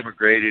people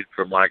immigrated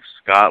from like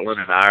Scotland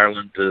and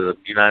Ireland to the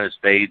United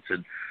States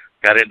and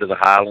got into the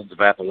highlands of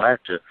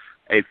Appalachia.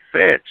 A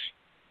fetch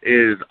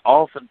is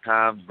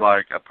oftentimes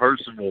like a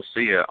person will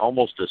see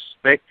almost a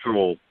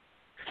spectral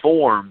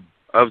form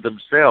of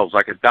themselves,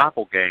 like a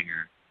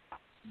doppelganger.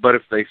 But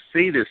if they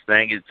see this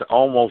thing, it's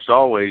almost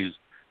always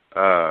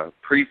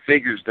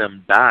prefigures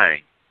them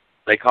dying.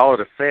 They call it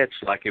a fetch,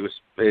 like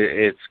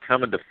it's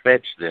coming to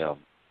fetch them.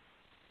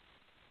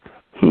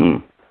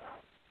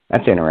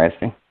 That's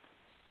interesting.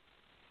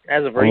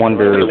 As of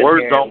recently, the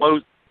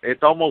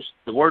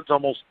words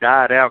almost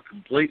died out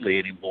completely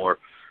anymore.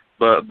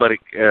 But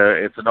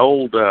it's an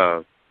old.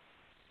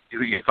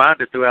 You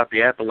find it throughout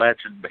the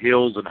Appalachian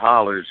hills and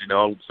hollers. You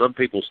know, some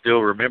people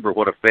still remember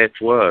what a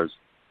fetch was.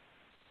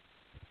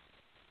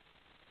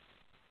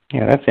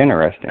 Yeah, that's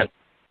interesting.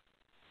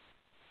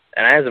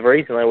 And as of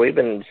recently, we've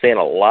been seeing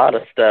a lot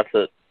of stuff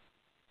that,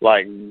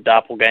 like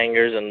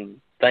doppelgangers and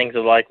things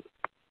of like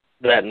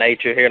that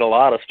nature. Hearing a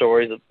lot of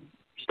stories of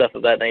stuff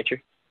of that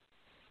nature.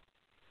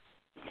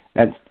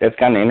 That's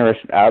kind of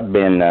interesting. I've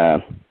been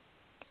a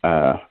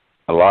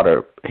lot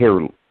of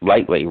here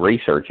lately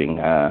researching.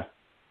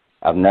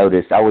 I've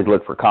noticed I always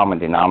look for common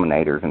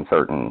denominators in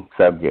certain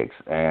subjects,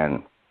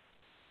 and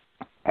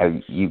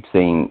you've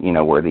seen, you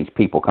know, where these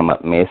people come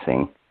up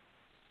missing,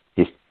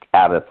 just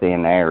out of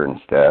thin air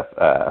and stuff,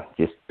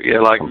 just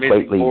like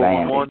completely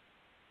vanished.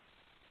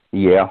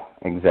 Yeah,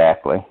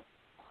 exactly.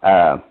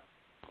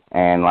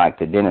 And like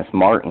the Dennis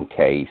Martin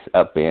case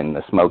up in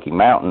the Smoky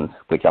Mountains,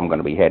 which I'm going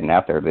to be heading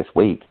out there this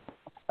week.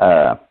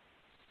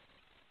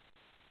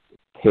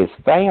 His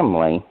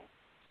family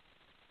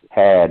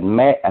had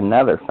met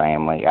another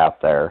family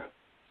out there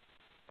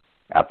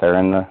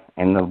in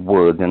the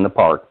woods in the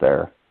park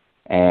there,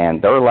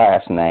 and their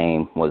last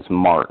name was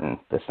Martin,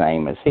 the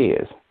same as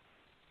his.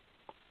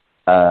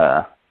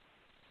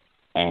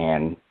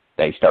 And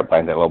they start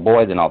playing that little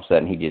boy. Then all of a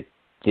sudden he just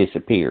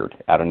disappeared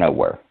out of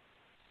nowhere.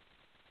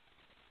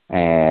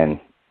 And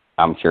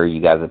I'm sure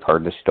you guys have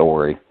heard the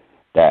story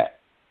that,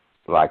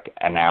 like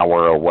an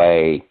hour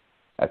away,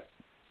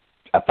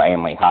 a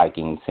family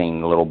hiking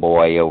seen the little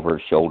boy over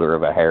the shoulder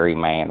of a hairy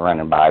man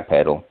running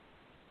bipedal.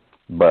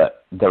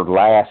 But their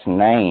last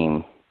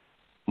name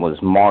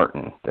was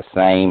Martin, the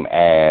same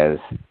as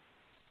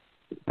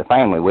the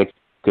family, which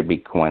could be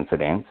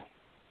coincidence.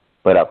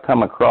 But I've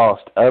come across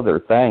other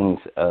things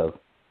of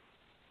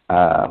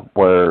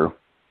where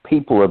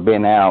people have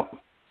been out.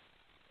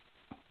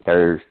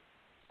 I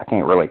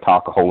can't really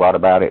talk a whole lot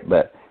about it,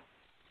 but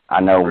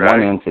I know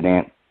one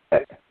incident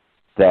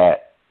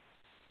that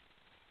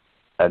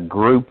a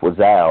group was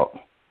out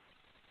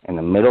in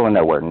the middle of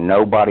nowhere.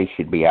 Nobody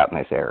should be out in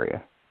this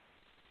area.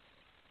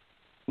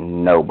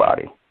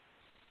 Nobody.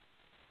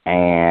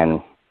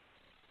 And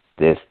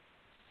this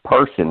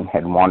person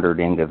had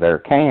wandered into their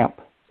camp,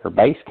 their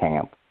base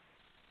camp,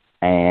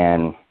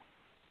 and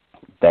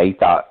they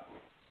thought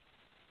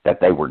that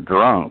they were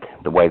drunk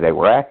the way they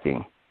were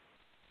acting.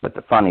 But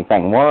the funny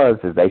thing was,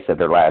 is they said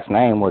their last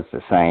name was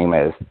the same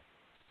as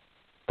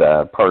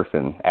the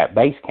person at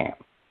base camp.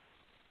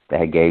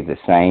 They gave the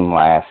same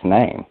last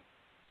name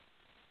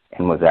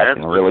and was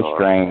acting really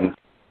strange.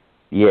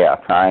 Yeah,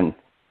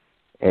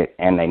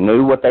 and they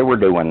knew what they were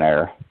doing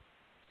there.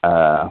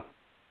 And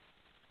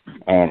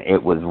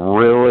it was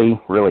really,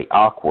 really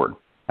awkward.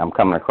 I'm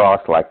coming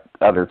across like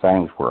other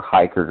things where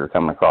hikers are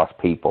coming across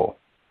people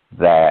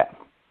that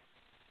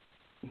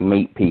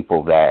meet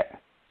people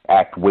that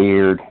act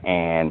weird,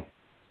 and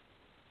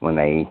when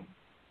they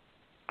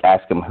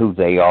ask them who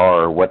they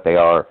are or what they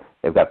are,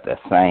 they've got the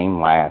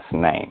same last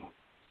name.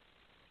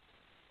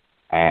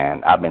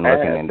 And I've been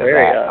looking into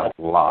that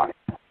a lot.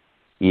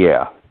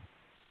 Yeah.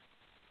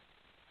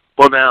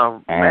 Well,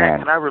 now, Matt,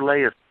 can I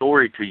relay a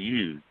story to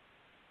you?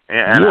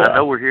 And I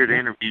know we're here to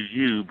interview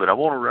you, but I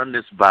want to run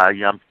this by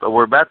you.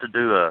 We're about to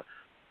do a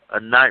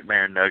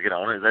nightmare nugget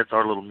on it. That's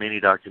our little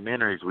mini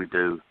documentaries we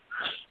do.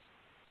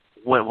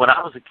 When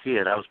I was a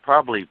kid, I was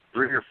probably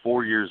 3 or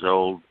 4 years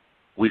old.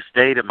 We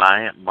stayed at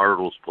my Aunt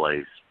Myrtle's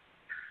place.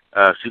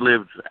 She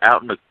lived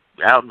out in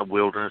the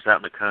wilderness, out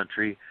in the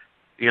country.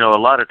 You know, a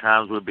lot of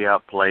times we'd be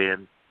out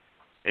playing,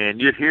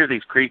 and you'd hear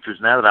these creatures.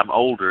 Now that I'm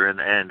older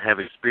and have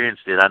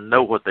experienced it, I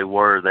know what they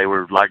were. They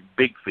were like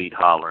big feet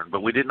hollering,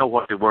 but we didn't know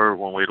what they were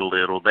when we were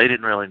little. They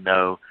didn't really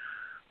know.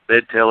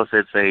 They'd tell us,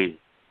 they'd say,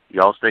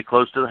 y'all stay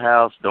close to the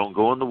house, don't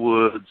go in the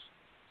woods.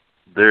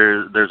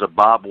 There's a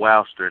Bob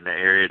Wowster in the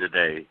area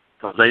today.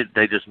 Because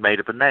they just made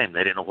up a name.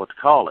 They didn't know what to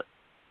call it.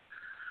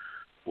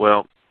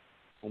 Well,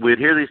 we'd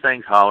hear these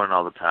things hollering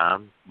all the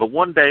time, but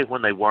one day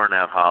when they weren't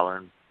out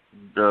hollering,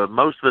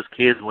 most of us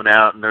kids went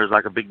out, and there was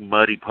like a big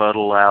muddy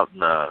puddle out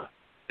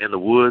in the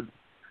woods,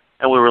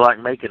 and we were like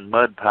making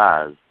mud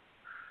pies.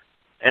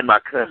 And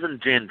my cousin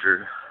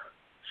Ginger,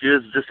 she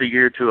was just a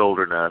year or two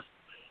older than us,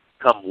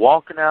 come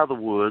walking out of the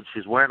woods.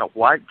 She's wearing a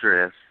white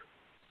dress,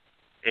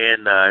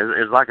 and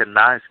it's like a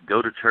nice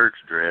go-to-church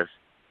dress.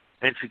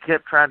 And she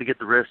kept trying to get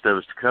the rest of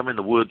us to come in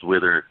the woods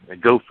with her and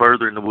go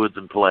further in the woods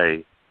and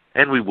play.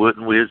 And we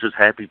wouldn't. We was just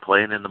happy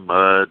playing in the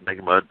mud,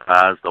 making mud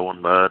pies,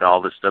 throwing mud, all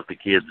this stuff the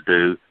kids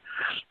do.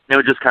 And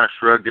we just kind of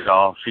shrugged it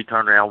off. She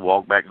turned around and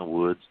walked back in the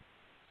woods.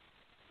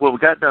 Well, we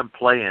got done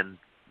playing.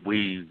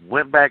 We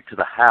went back to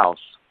the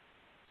house,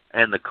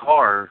 and the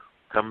car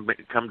come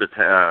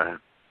to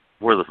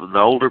where the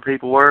older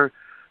people were,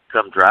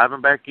 come driving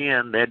back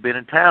in. They had been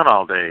in town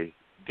all day.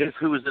 Guess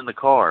who was in the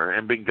car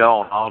and been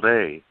gone all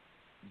day?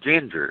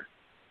 Ginger.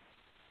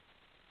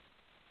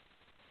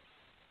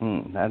 See,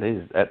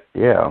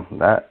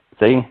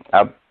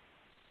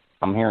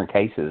 I'm hearing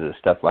cases of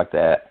stuff like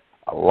that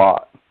a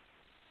lot.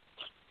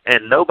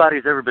 And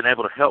nobody's ever been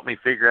able to help me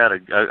figure out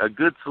a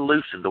good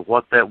solution to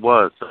what that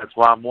was. So that's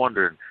why I'm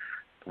wondering,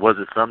 was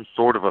it some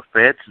sort of a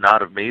fetch,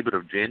 not of me, but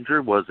of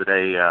Ginger? Was it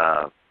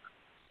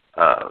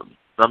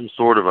some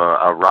sort of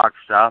a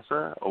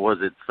rakshasa, or was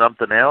it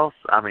something else?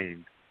 I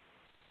mean...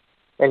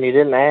 And you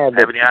didn't add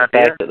the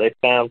fact that they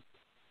found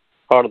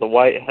part of the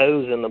white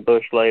hose in the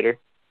bush later.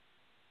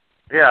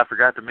 Yeah, I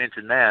forgot to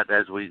mention that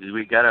as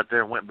we got out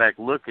there and went back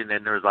looking,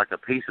 and there was like a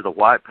piece of the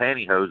white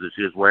pantyhose that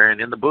she was wearing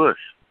in the bush.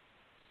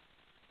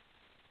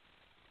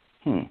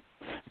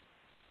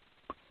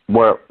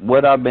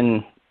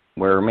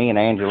 Where me and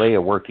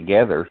Angelia work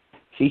together,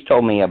 she's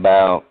told me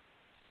about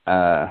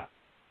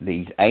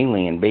these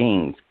alien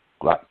beings,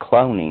 like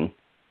cloning,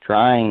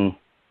 trying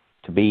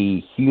to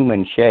be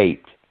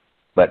human-shaped,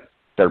 but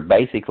they're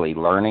basically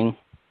learning,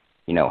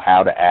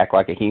 how to act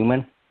like a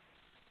human.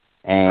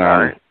 And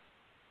right.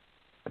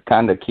 I'm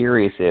kind of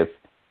curious if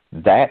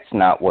that's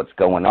not what's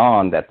going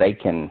on, that they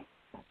can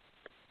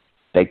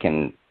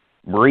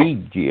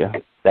breed you.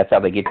 That's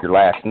how they get your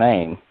last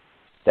name,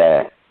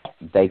 that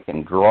they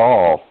can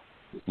draw,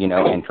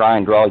 and try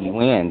and draw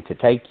you in to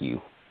take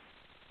you.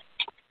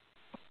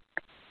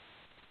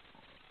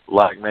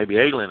 Like maybe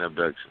alien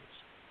abductions.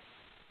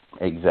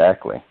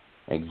 Exactly.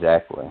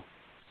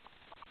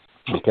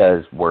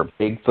 Because we're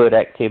Bigfoot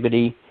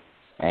activity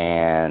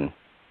and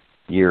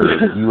your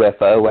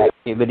UFO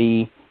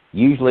activity,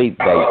 usually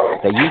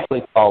they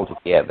usually fall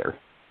together.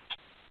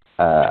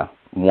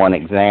 One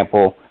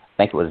example, I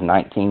think it was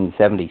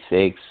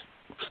 1976.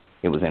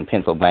 It was in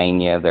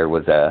Pennsylvania. There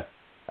was a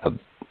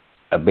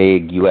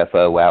big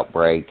UFO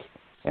outbreak,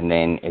 and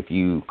then if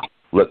you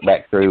look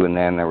back through, and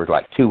then there was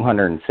like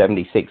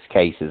 276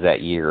 cases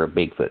that year of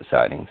Bigfoot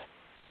sightings.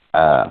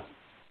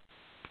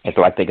 It's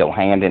like they go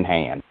hand in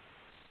hand.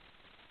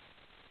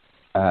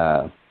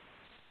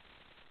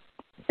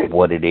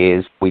 What it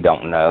is, we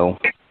don't know.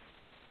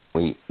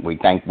 We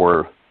think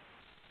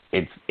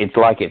it's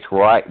like it's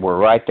right. We're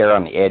right there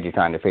on the edge of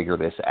trying to figure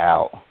this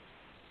out,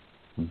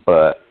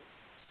 but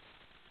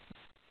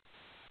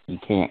you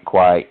can't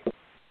quite.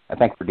 I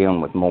think we're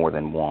dealing with more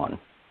than one.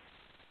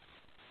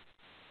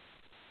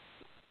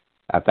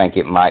 I think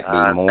it might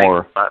be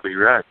more. Might be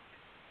right.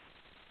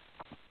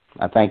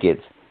 I think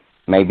it's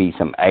maybe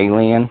some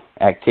alien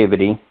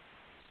activity.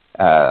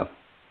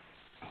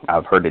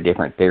 I've heard of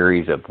different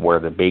theories of where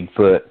the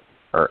Bigfoot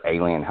are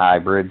alien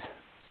hybrids,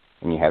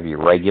 and you have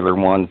your regular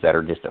ones that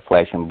are just a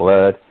flesh and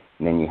blood,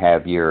 and then you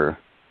have the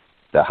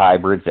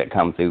hybrids that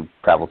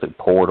travel through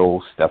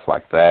portals, stuff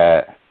like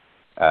that.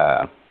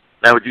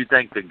 Now, would you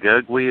think the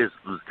Gugwe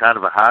was kind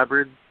of a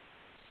hybrid?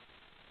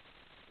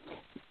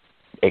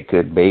 It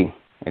could be.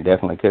 It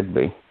definitely could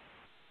be.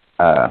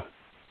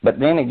 But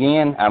then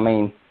again, I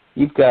mean,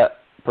 you've got,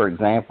 for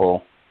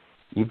example,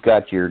 you've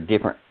got your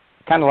different,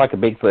 kind of like a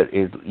Bigfoot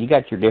is, you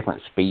got your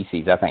different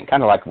species, I think,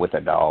 kind of like with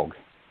a dog.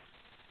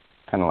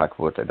 Kind of like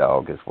with a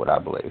dog is what I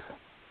believe.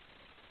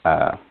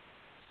 And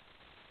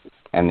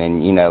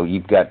then,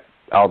 you've got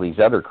all these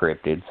other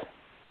cryptids,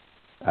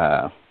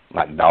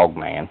 like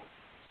Dogman.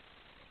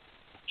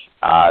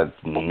 I've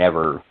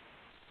never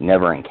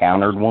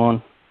encountered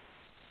one,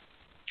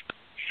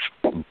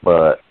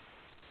 but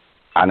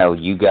I know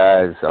you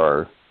guys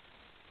are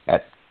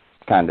at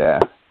kind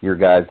of your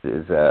guys'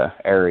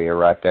 area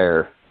right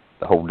there,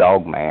 the whole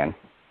Dogman.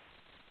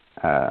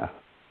 I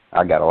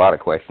got a lot of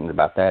questions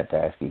about that to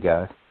ask you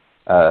guys.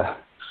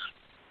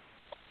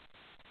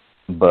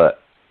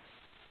 But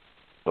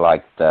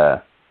like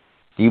do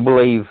you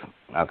believe?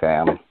 Okay,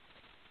 I'm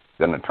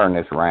going to turn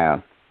this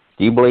around.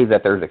 Do you believe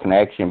that there's a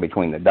connection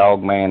between the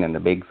Dogman and the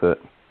Bigfoot?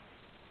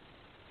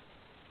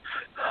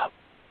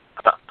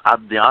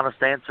 The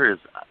honest answer is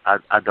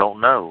I don't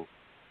know.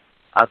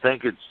 I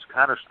think it's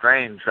kind of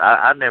strange.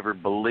 I never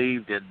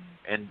believed in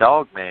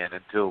Dogman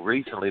until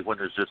recently, when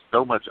there's just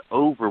so much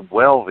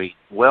overwhelming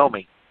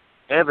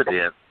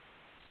evidence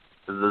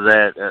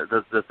that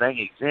the thing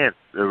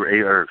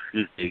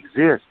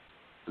exists.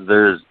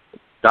 There's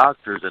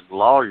doctors and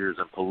lawyers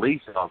and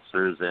police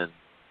officers and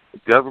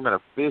government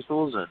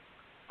officials and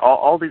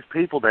all these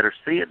people that are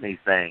seeing these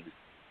things.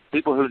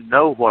 People who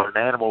know what an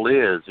animal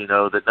is,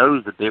 that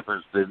knows the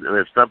difference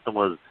if something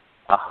was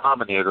a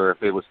hominid or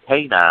if it was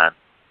canine.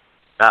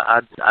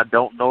 I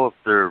don't know if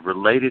they're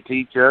related to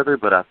each other,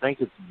 but I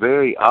think it's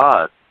very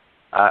odd.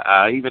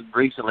 I even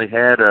recently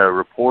had a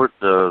report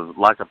of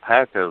like a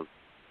pack of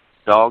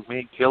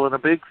dogmen killing a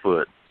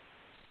Bigfoot.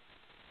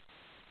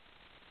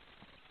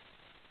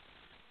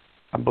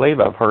 I believe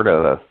I've heard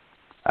of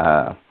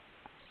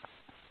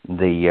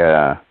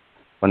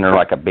when there's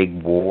like a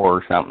big war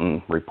or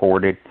something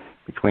reported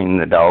between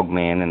the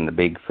Dogman and the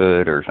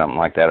Bigfoot or something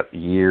like that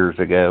years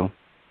ago.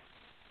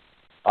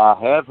 I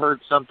have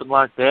heard something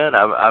like that.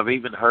 I've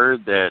even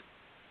heard that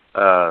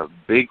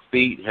big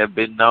feet have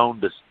been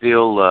known to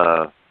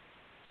steal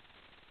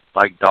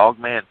like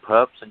dogman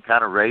pups and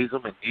kind of raise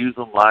them and use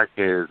them like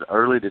as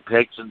early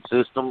detection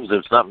systems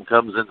if something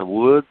comes in the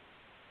woods.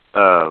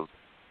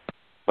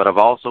 But I've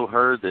also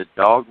heard that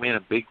dogmen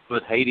and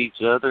Bigfoot hate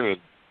each other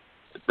and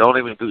don't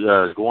even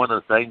go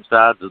into the same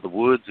sides of the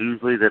woods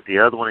usually that the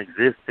other one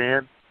exists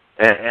in.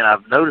 And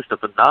I've noticed a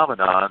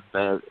phenomenon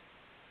that,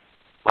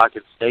 like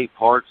in state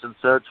parks and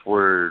such,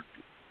 where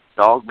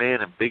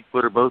dogman and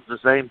Bigfoot are both in the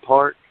same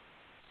park,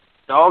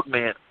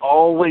 dogman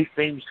always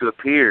seems to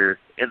appear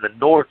in the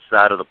north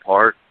side of the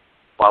park,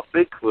 while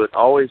Bigfoot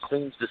always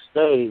seems to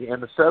stay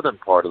in the southern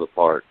part of the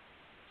park.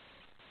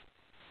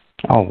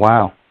 Oh,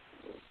 wow.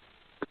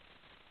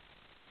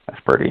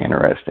 That's pretty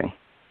interesting.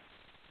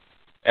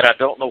 And I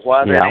don't know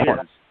why that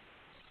is.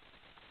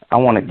 I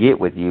want to get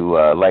with you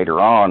later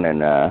on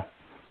and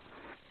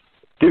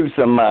do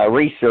some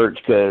research,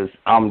 because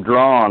I'm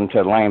drawn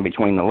to Land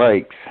Between the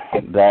Lakes.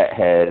 That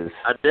has...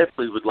 I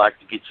definitely would like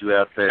to get you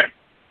out there.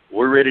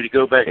 We're ready to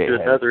go back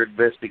to another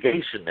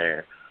investigation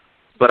there.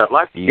 But I'd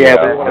like to we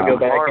want to go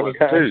back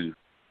anytime. Too.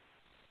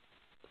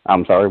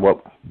 I'm sorry,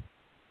 what?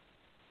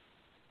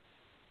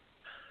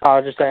 I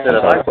was just saying.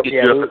 I'd like to get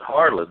you up at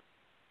Harlan.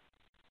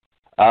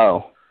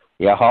 Oh,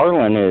 yeah,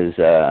 Harlan is,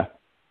 I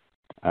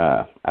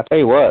tell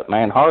you what,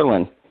 man,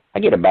 Harlan, I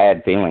get a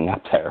bad feeling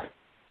up there.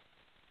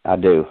 I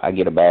do. I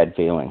get a bad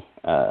feeling.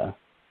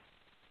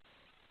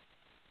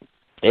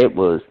 It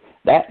was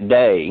that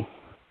day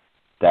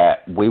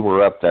that we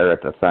were up there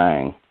at the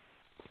thing,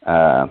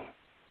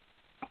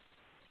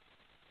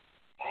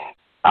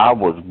 I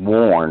was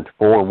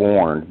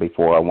forewarned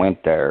before I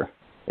went there.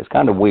 It's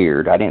kind of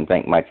weird. I didn't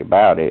think much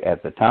about it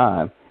at the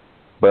time,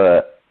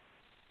 but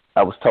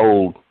I was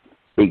told,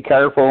 be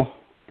careful.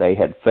 They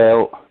had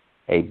felt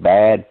a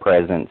bad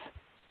presence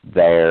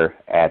there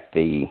at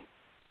the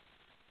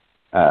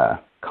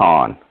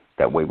con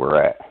that we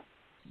were at.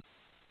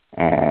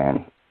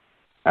 And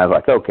I was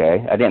like,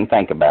 okay. I didn't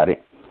think about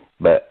it.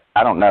 But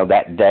I don't know,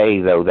 that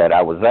day, though, that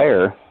I was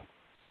there,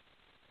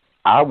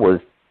 I was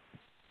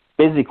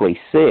physically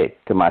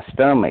sick to my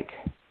stomach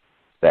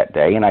that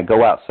day. And I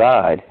go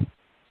outside,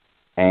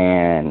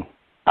 and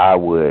I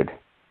would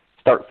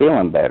start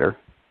feeling better.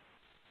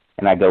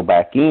 And I go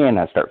back in,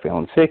 I start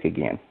feeling sick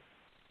again.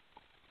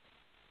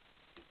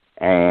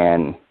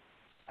 And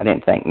I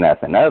didn't think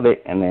nothing of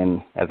it. And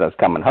then as I was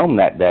coming home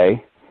that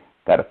day,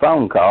 got a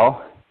phone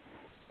call,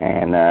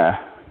 and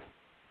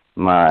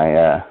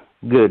my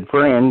good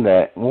friend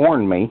that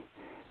warned me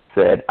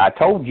said, I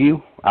told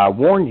you, I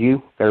warned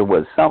you, there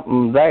was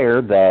something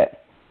there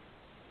that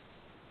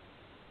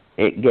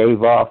it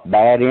gave off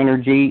bad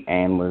energy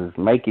and was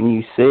making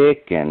you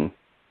sick, and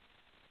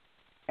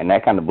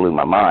that kind of blew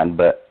my mind.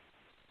 But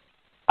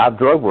I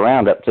drove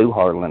around up to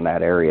Harlan,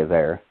 that area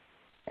there,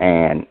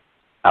 and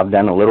I've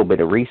done a little bit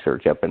of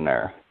research up in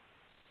there,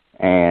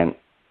 and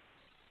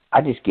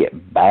I just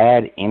get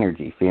bad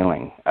energy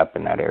feeling up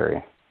in that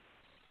area.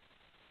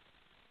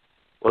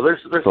 Well,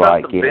 there's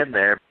something been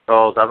there,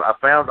 because I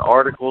found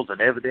articles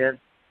and evidence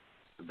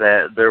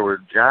that there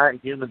were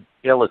giant human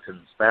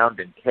skeletons found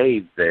in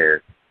caves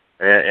there,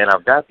 and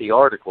I've got the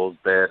articles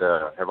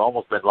that have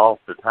almost been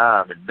lost to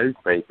time in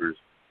newspapers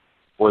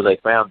where they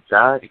found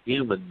giant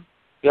human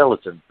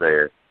skeletons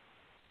there.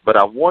 But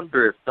I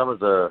wonder if some of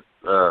the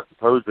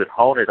supposed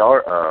haunted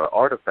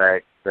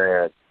artifacts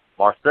that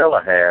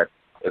Marcella had,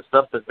 if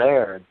something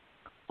there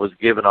was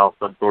giving off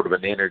some sort of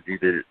an energy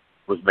that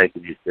was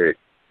making you sick.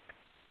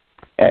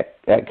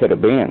 That could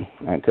have been.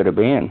 That could have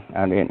been.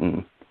 I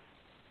didn't,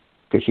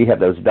 because she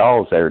had those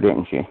dolls there,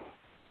 didn't she?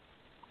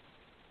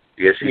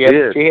 Yes, she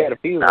did. She had a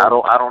few. I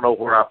don't know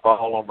where I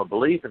fall on the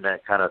belief in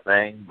that kind of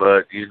thing,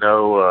 but you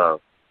know,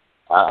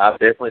 I've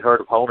definitely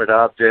heard of haunted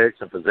objects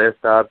and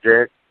possessed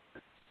objects.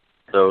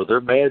 So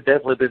there may have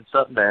definitely been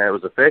something that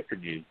was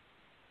affecting you.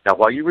 Now,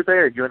 while you were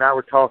there, you and I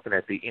were talking.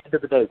 At the end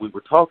of the day, we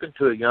were talking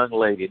to a young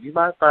lady, and you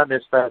might find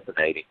this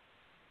fascinating.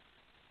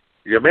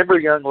 You remember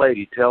a young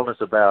lady telling us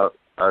about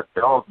a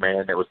dog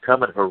man that was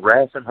coming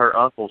harassing her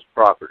uncle's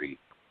property?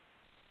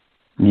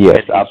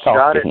 Yes, I've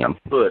talked to him.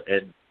 Foot,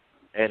 and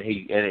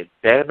it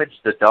damaged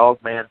the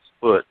dog man's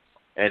foot,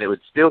 and it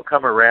would still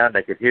come around.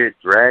 They could hear it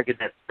dragging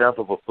that stump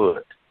of a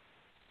foot.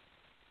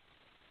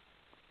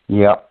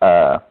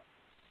 Yeah,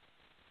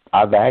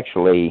 I've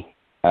actually,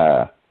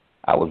 I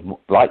was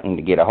liking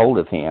to get a hold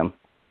of him.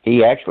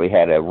 He actually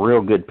had a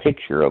real good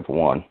picture of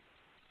one.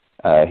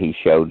 He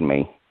showed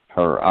me,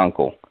 her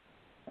uncle.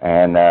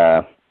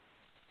 And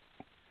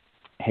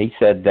he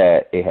said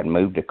that it had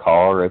moved a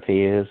car of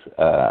his.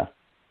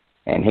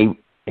 And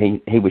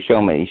he was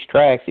showing me these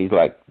tracks. He's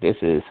like, this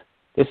is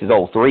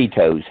old Three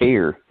Toes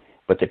here.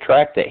 But the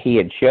track that he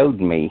had showed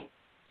me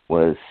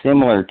was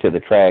similar to the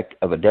track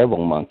of a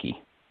devil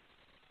monkey.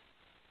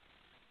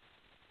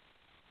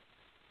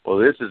 Well,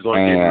 this is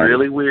going to get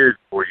really weird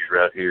for you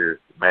right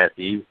here,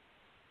 Matthew,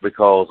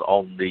 because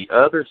on the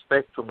other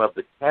spectrum of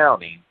the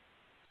county,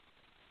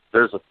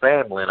 there's a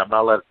family, and I'm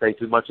not allowed to say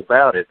too much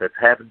about it, that's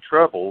having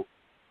trouble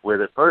with,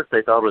 at first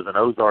they thought it was an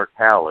Ozark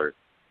Howler,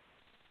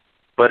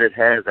 but it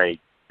has a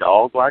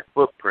dog-like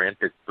footprint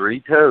that's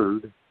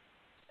three-toed,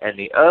 and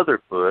the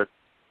other foot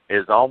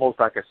is almost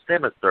like a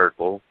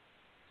semicircle.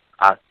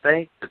 I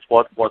think that's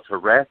what's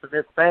harassing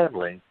this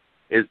family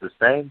is the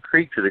same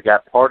creature that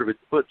got part of its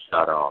foot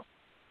shot off.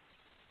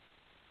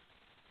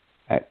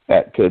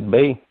 That could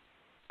be.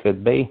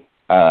 Could be.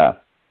 I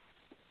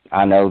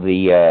know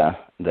the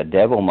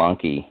devil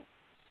monkey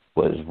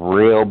was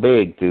real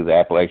big through the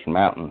Appalachian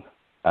Mountains.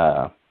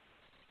 I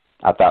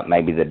thought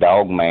maybe the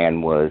dog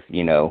man was,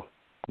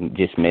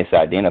 just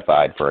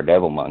misidentified for a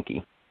devil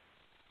monkey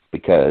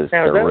because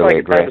now, they're is that really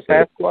like aggressive. A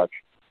type of Sasquatch?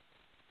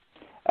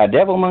 A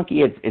devil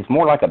monkey is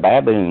more like a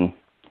baboon.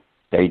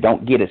 They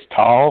don't get as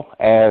tall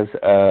as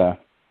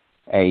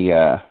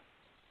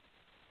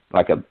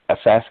like a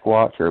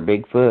Sasquatch or a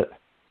Bigfoot,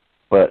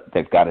 but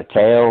they've got a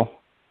tail.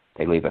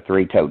 They leave a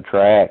three-toed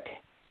track.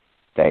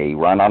 They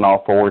run on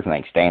all fours and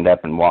they stand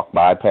up and walk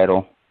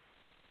bipedal.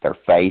 Their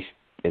face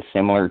is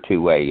similar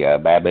to a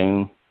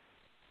baboon.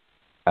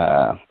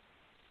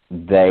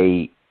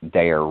 They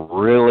are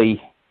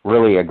really,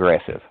 really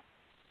aggressive,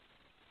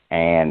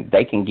 and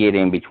they can get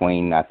in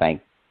between, I think,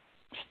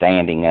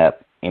 standing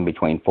up in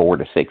between 4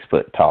 to 6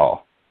 foot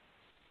tall.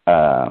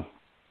 But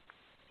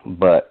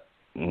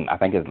I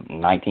think it's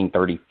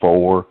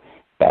 1934,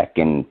 back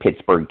in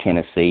Pittsburgh,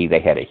 Tennessee, they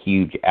had a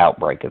huge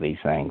outbreak of these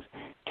things,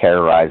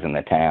 terrorizing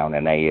the town,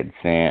 and they had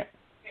sent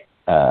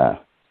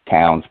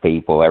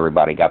townspeople,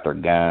 everybody got their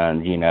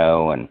guns,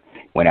 and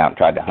went out and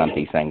tried to hunt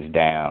these things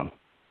down.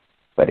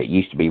 But it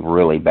used to be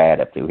really bad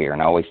up through here,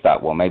 and I always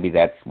thought, well, maybe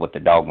that's what the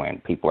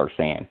dogman people are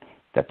saying,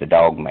 that the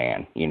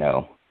dogman,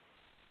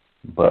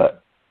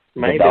 but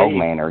Maybe. the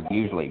dogman are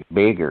usually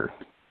bigger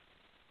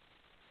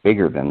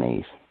than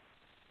these.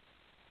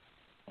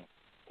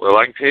 Well,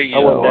 I can tell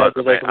you what,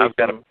 I've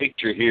got a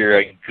picture here,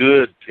 a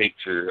good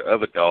picture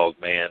of a dog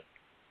man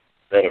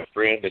that a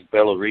friend and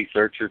fellow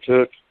researcher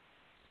took,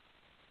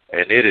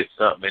 and it is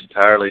something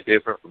entirely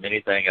different from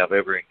anything I've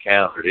ever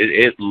encountered.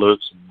 It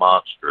looks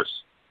monstrous.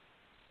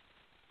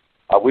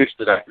 I wish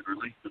that I could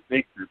release the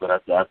picture, but I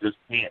just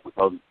can't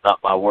because it's not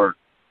my work.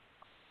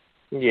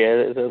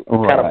 Yeah, it's a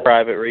kind of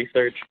private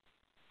research.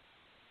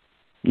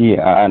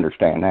 Yeah, I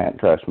understand that.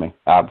 Trust me.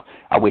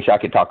 I wish I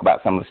could talk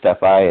about some of the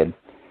stuff I've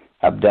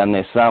done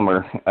this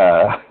summer,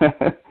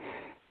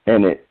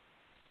 and I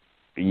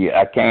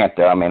can't.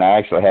 I mean, I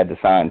actually had to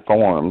sign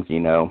forms.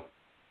 We're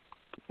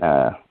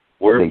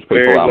these people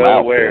very I'm well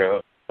out aware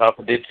of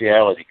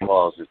confidentiality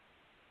clauses.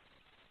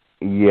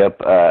 Yep.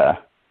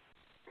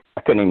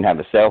 I couldn't even have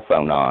a cell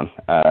phone on.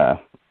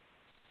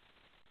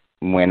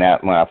 When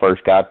I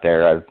first got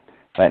there, I was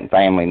letting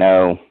family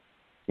know,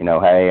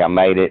 hey, I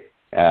made it.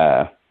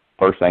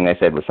 First thing they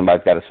said was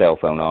somebody's got a cell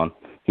phone on,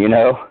 and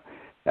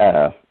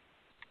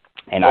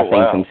I've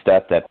seen some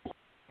stuff that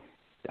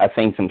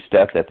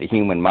the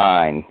human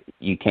mind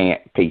you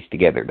can't piece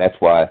together. That's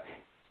why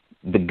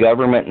the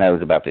government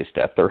knows about this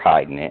stuff. They're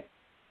hiding it.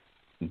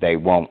 They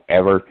won't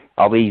ever.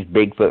 All these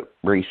Bigfoot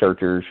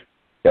researchers,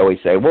 they always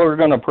say, well, we're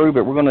going to prove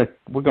it. We're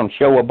going to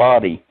show a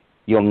body.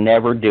 You'll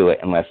never do it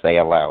unless they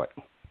allow it.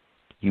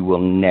 You will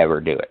never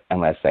do it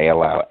unless they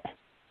allow it.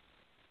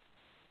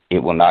 It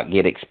will not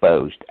get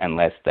exposed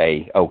unless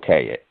they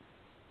okay it.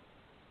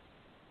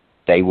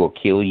 They will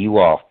kill you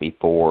off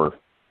before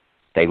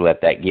they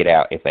let that get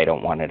out if they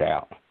don't want it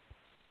out.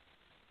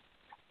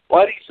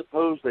 Why do you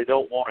suppose they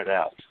don't want it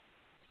out?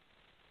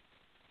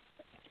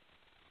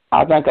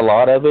 I think a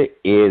lot of it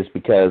is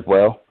because,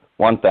 well,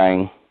 one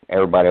thing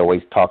everybody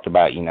always talked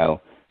about,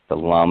 the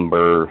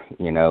lumber,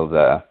 you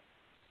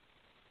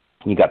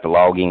got the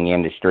logging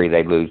industry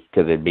they lose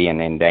because it'd be an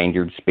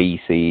endangered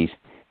species.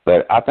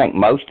 But I think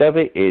most of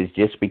it is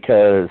just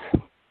because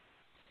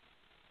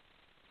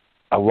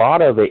a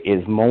lot of it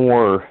is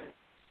more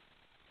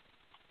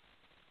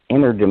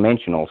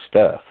interdimensional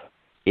stuff.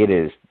 It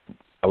is,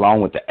 along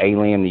with the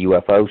alien, the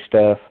UFO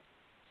stuff,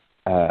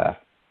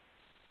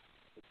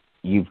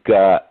 you've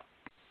got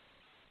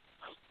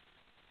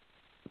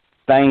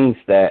things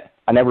that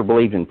I never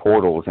believed in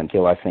portals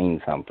until I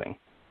seen something.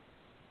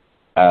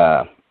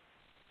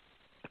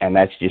 And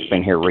that's just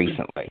been here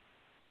recently.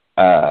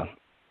 I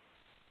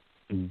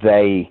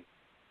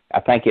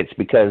think it's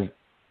because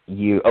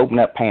you open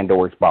up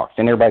Pandora's box,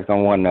 and everybody's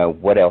going to want to know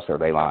what else are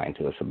they lying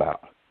to us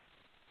about.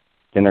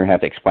 Then they're going to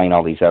have to explain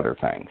all these other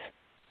things.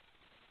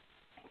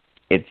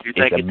 Do you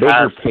think it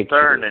ties to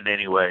CERN in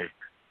any way?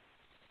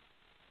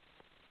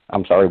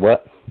 I'm sorry,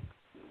 what?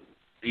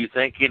 Do you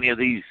think any of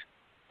these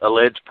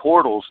alleged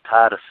portals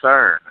tie to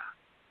CERN?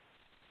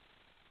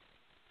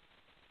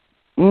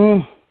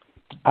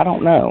 I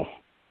don't know.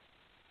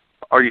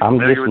 Are you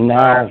familiar with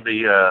CERN,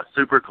 the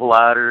super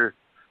collider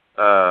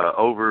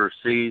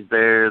overseas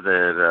there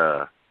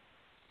that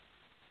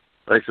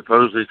they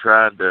supposedly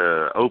tried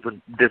to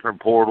open different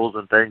portals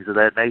and things of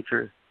that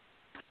nature?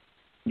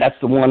 That's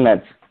the one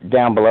that's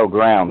down below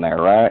ground there,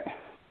 right?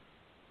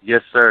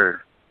 Yes,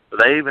 sir.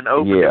 They even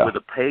opened it with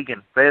a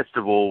pagan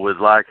festival with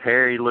like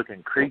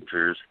hairy-looking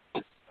creatures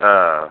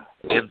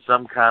in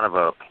some kind of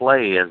a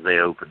play as they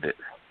opened it.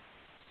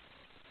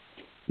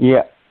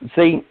 Yeah.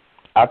 See,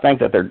 I think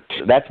that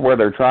that's where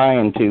they're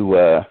trying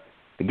to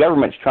the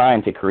government's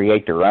trying to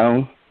create their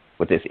own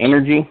with this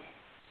energy,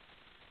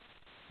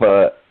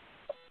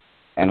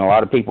 and a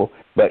lot of people,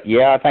 but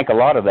yeah, I think a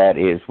lot of that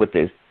is with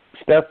this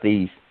stuff,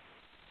 it's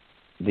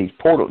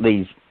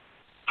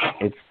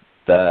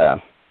the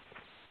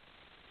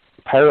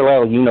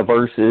parallel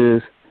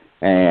universes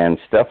and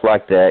stuff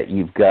like that.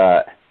 You've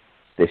got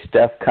this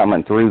stuff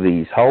coming through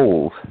these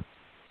holes,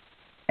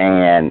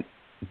 and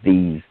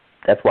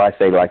that's why I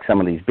say like some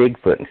of these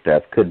Bigfoot and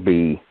stuff could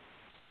be,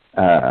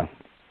 a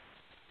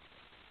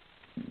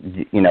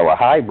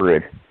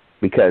hybrid,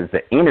 because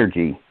the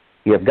energy,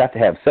 you have got to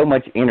have so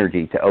much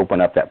energy to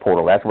open up that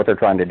portal. That's what they're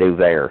trying to do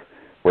there,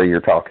 where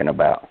you're talking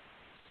about,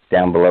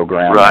 down below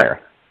ground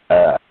there.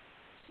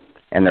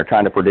 And they're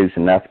trying to produce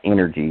enough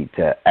energy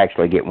to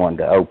actually get one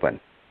to open.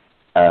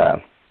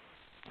 I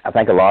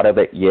think a lot of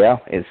it,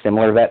 is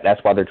similar to that.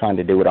 That's why they're trying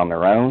to do it on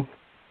their own.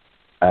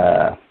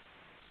 I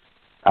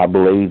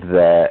believe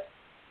that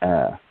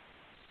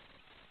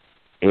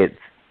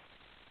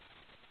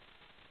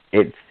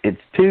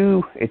it's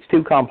too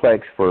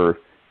complex for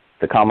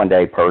the common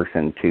day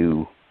person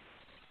to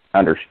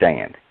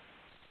understand.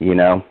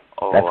 That's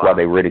why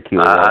they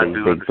ridicule all these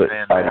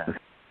Bigfoot sightings.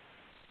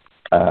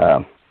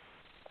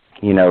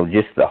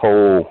 Just the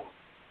whole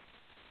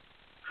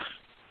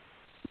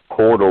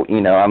portal,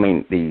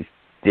 these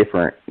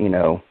different,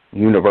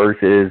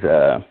 universes,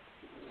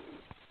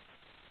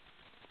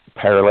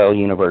 parallel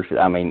universes.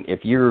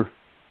 If you're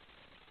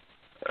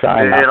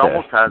trying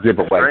not to give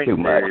away too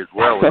much. As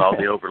well with all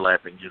the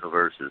overlapping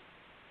universes.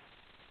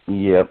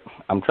 Yep.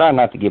 I'm trying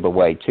not to give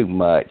away too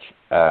much.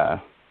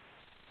 To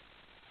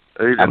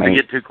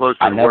get too close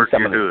to the work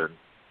you're doing.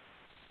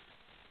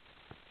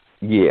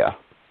 Yeah.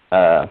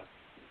 One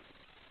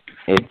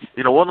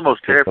of the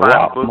most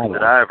terrifying books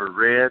that I ever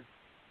read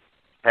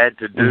had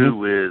to do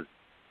with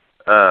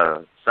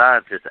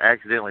scientists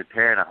accidentally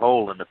tearing a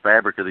hole in the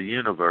fabric of the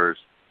universe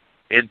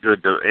into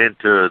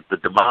the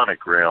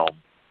demonic realm,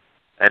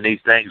 and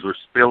these things were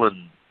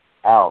spilling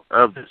out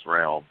of this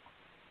realm.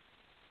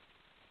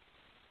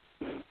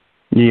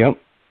 Yep.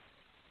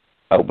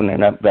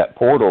 Opening up that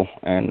portal,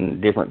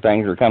 and different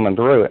things are coming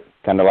through it,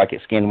 kind of like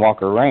at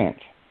Skinwalker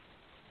Ranch.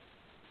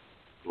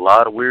 A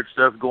lot of weird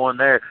stuff going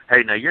there.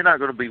 Hey, now, you're not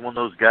going to be one of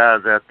those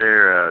guys out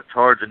there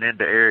charging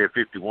into Area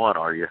 51,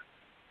 are you?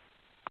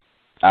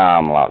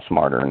 I'm a lot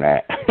smarter than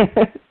that.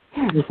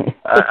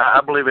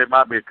 I believe it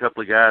might be a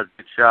couple of guys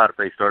get shot if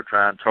they start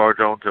trying to charge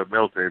onto a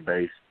military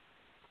base.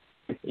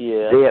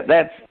 Yeah,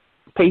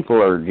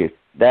 people are just,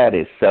 that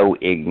is so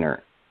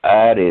ignorant.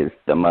 That is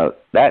the most,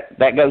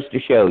 that goes to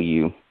show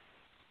you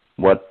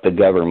what the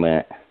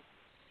government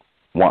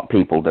want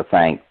people to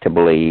think, to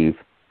believe.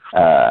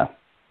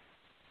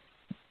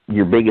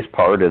 Your biggest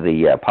part of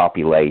the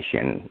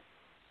population,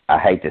 I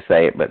hate to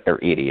say it, but they're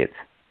idiots.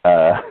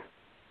 I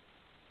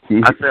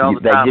say all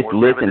the time, we're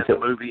living in the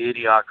movie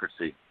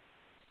Idiocracy.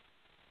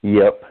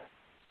 Yep.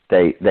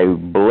 They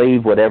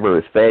believe whatever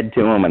is fed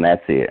to them, and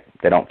that's it.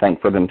 They don't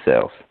think for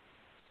themselves.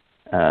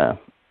 The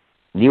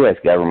U.S.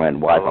 government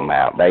would wipe them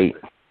out. They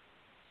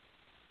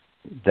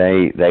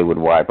would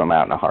wipe them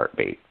out in a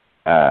heartbeat.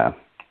 And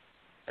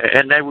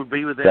they would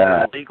be within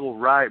their legal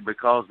right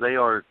because they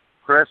are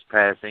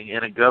trespassing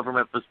in a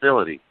government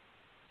facility.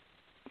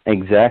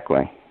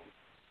 Exactly.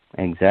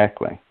 I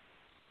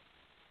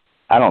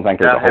don't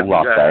think there's a whole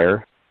lot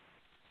there.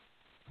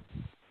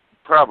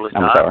 Probably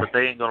not, but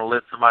they ain't going to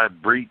let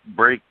somebody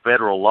break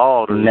federal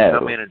law to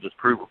come in and just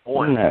prove a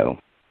point. No.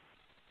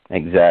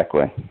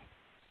 Exactly.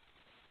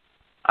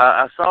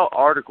 I saw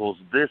articles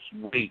this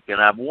week,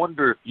 and I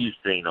wonder if you've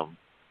seen them,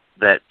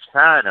 that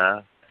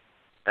China,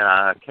 and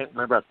I can't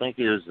remember, I think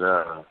it was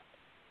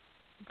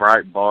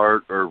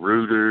Breitbart or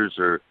Reuters,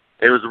 or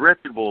it was a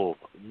reputable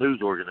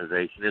news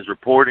organization, is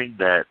reporting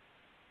that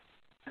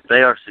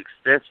they are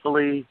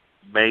successfully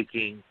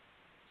making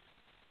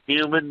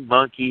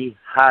human-monkey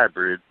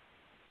hybrids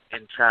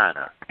in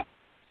China.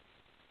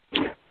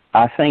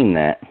 I've seen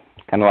that.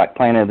 Kind of like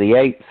Planet of the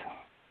Apes.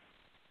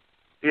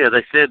 Yeah,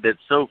 they said that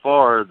so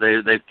far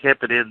they've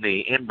kept it in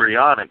the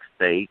embryonic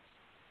state,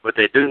 but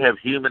they do have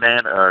human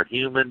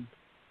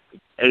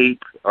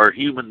ape or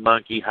human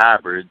monkey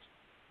hybrids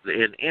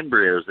in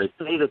embryos. They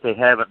say that they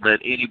haven't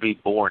let any be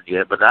born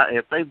yet, but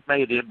if they've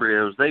made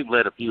embryos, they've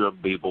let a few of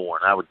them be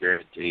born, I would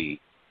guarantee.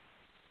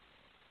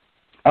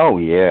 Oh,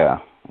 yeah.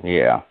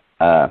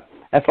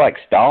 That's like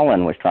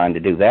Stalin was trying to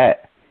do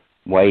that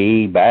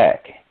way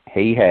back.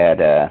 He had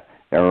an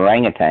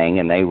orangutan,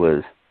 and they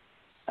was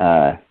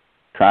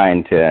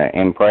trying to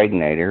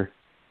impregnate her,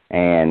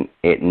 and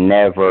it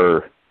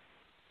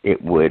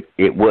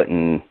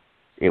wouldn't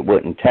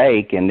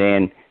take, and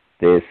then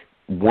this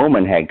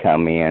woman had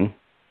come in,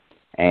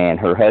 and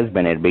her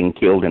husband had been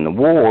killed in the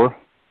war,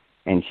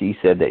 and she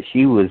said that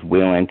she was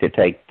willing to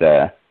take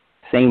the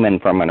semen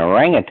from an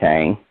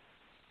orangutan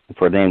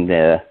for them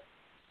to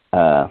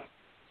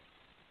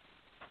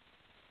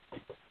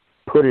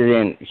put it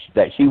in,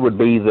 that she would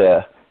be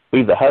the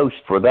host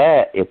for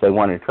that if they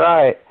wanted to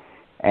try it.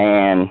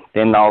 And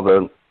then all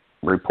the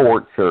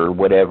reports or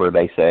whatever,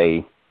 they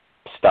say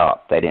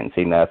stopped. They didn't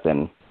see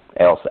nothing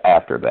else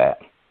after that.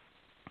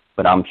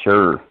 But I'm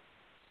sure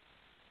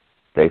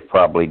they've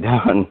probably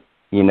done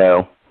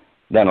a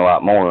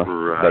lot more.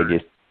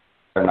 Right.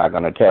 They're not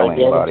going to tell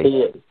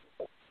anybody.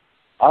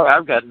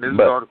 I've got news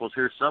articles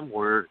here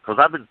somewhere, because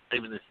I've been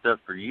saving this stuff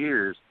for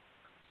years,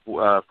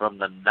 from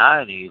the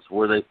 90s,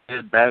 where they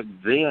said back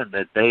then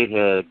that they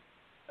had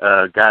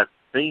got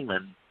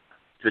semen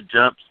to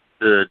jump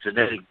the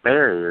genetic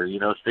barrier,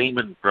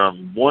 semen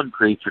from one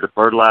creature to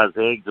fertilize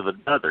the eggs of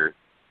another.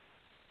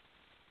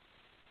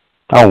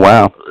 Oh,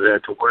 wow.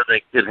 To where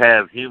they could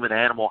have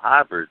human-animal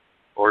hybrids,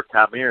 or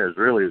chimeras,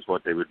 really, is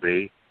what they would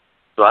be.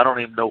 So I don't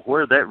even know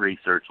where that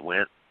research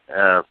went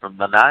from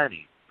the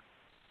 90s.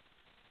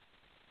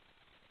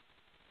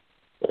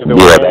 If it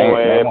went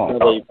anyway,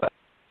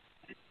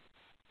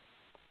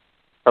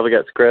 probably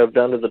got scrubbed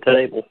under the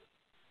table.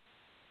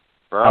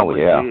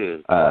 Probably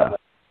did. I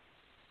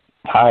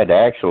had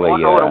actually... I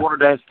know what I wanted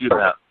to ask you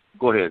about.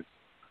 Go ahead.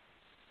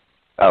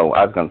 Oh,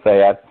 I was going to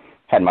say, I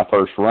had my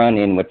first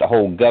run-in with the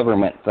whole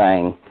government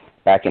thing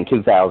back in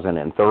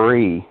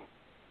 2003,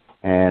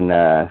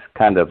 and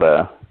kind of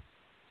a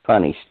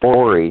funny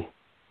story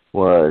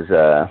was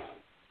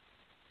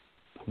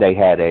they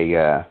had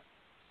a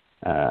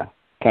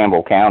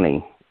Campbell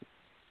County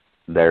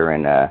there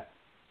in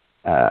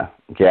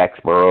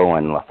Jacksboro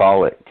and La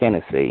Follette,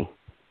 Tennessee.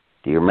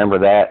 Do you remember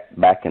that?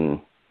 Back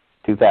in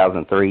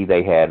 2003,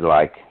 they had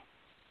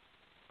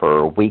for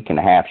a week and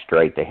a half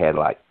straight, they had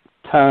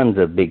tons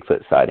of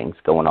Bigfoot sightings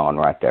going on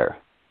right there.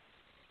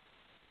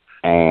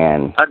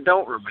 And I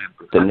don't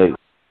remember. The news.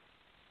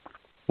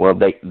 Well,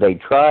 they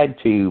tried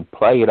to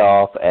play it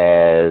off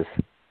as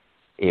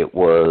it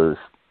was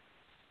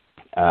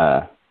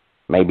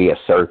maybe a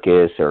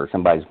circus or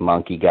somebody's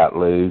monkey got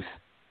loose,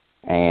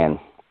 and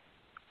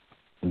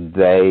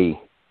they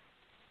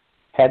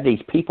had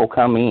these people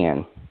come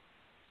in.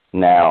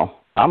 Now,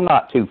 I'm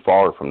not too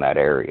far from that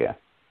area,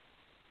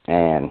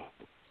 and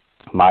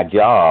my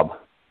job,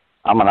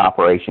 I'm an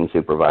operations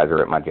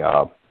supervisor at my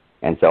job,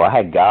 and so I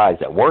had guys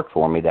that worked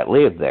for me that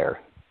lived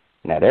there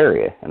in that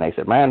area, and they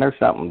said, man, there's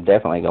something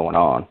definitely going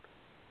on.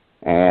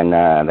 And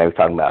they were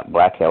talking about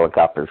black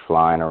helicopters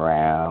flying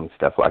around,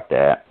 stuff like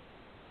that.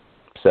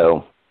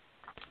 So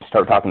I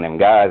started talking to them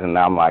guys, and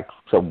I'm like,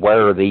 so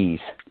where are these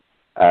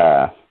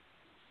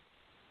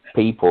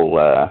people,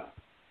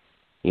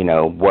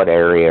 what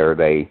area are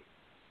they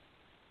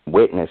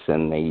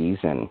witnessing these?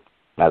 And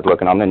I was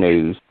looking on the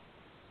news,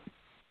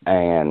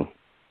 and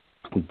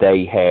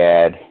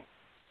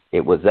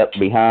it was up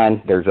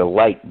behind, there's a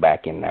lake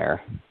back in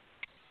there.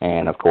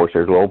 And, of course,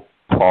 there's a little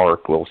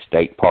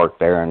state park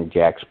there in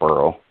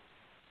Jacksboro,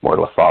 where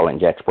La Follette and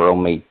Jacksboro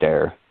meet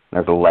there.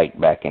 There's a lake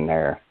back in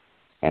there,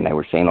 and they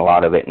were seeing a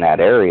lot of it in that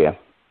area.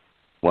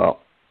 Well,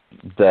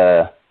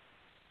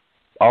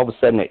 all of a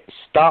sudden it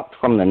stopped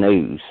from the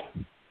news.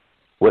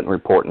 Wouldn't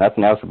report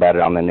nothing else about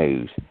it on the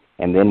news.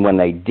 And then when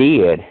they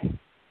did,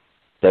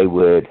 they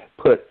would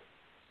put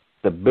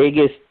the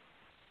biggest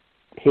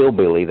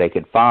hillbilly they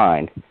could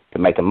find to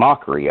make a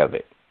mockery of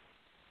it.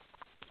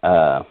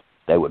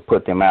 They would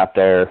put them out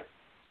there,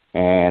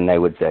 and they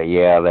would say,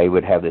 they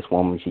would have this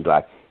woman, she's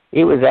like,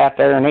 it was out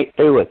there and it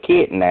threw a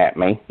kitten at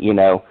me,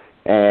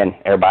 and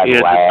everybody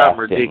laughed. Yeah, it's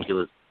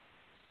ridiculous.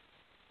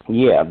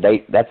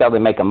 That's how they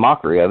make a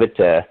mockery of it,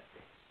 to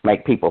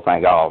make people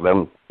think, oh,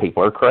 them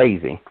people are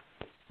crazy.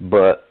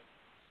 But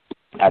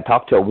I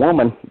talked to a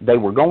woman, they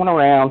were going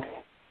around,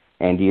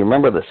 and do you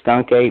remember the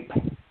skunk ape,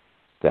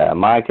 the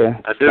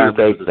Micah skunk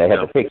ape they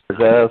had the pictures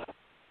of?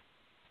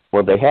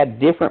 Well, they had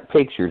different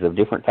pictures of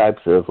different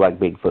types of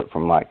Bigfoot,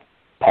 from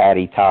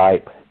patty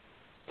type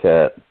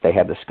to, they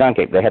had the skunk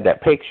ape. They had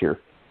that picture,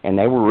 and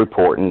they were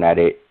reporting that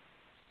it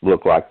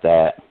looked like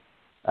that.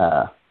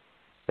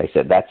 They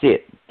said, that's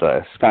it,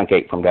 the skunk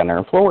ape from down there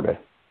in Florida.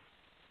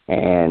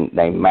 And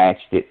they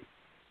matched it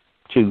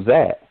to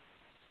that.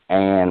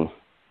 And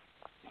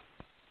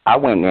I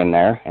went in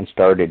there and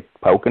started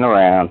poking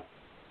around,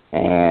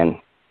 and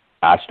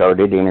I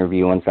started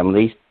interviewing some of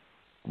these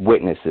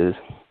witnesses.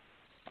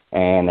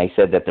 And they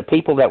said that the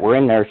people that were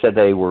in there said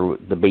they were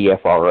the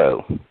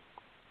BFRO.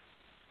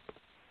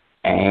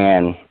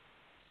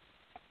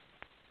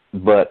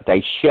 But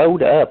they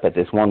showed up at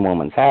this one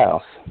woman's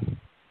house,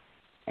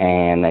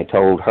 and they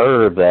told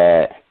her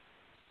that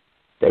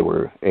it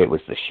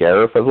was the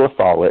sheriff of La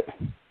Follette,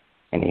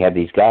 and he had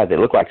these guys that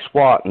looked like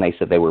SWAT, and they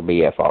said they were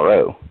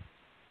BFRO.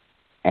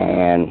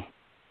 And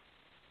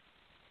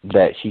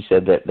that she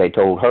said that they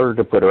told her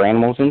to put her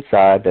animals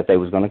inside, that they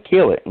was going to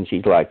kill it. And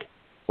she's like,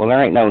 well,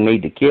 there ain't no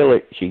need to kill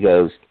it. She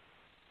goes,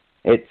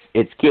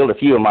 it's killed a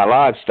few of my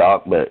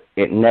livestock, but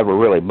it never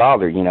really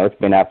bothered.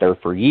 It's been out there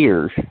for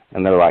years.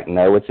 And they're like,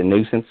 no, it's a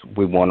nuisance.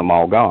 We want them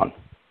all gone.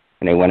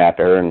 And they went out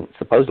there and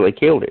supposedly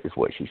killed it, is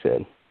what she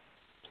said.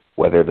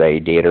 Whether they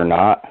did or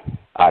not,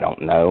 I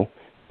don't know.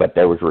 But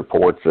there was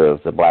reports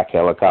of the black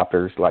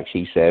helicopters, like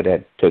she said,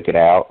 had took it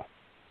out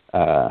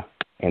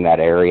in that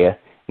area.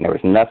 And there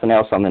was nothing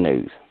else on the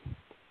news.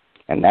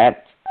 And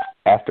that,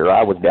 after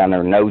I was down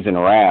there nosing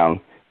around,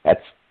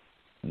 that's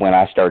when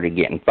I started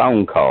getting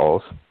phone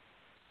calls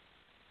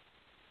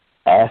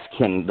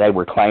asking, they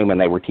were claiming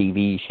they were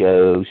TV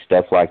shows,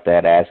 stuff like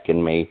that,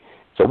 asking me,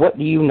 so what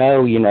do you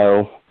know? You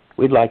know,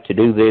 we'd like to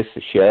do this,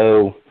 a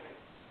show.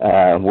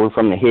 We're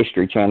from the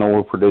History Channel.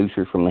 We're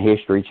producers from the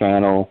History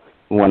Channel.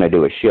 We want to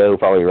do a show,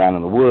 follow you around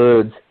in the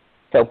woods,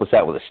 help us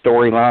out with a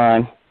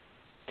storyline,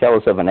 tell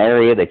us of an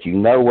area that you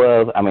know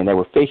of. I mean, they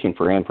were fishing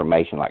for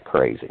information like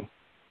crazy.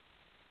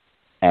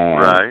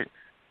 And right.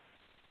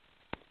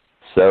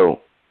 So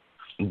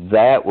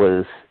that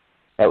was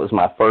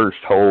my first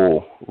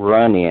whole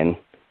run-in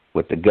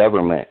with the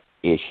government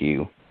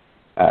issue.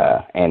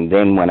 And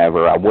then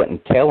whenever I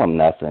wouldn't tell them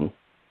nothing,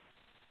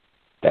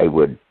 they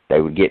would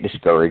get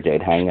discouraged.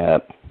 They'd hang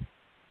up.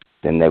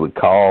 Then they would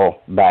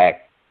call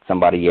back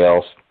somebody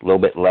else a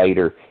little bit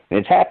later. And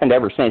it's happened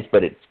ever since,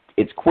 but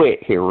it's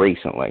quit here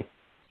recently.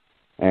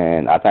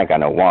 And I think I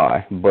know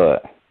why.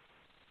 But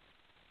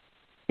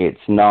it's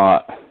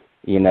not,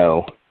 you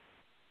know,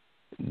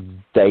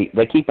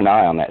 they keep an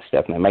eye on that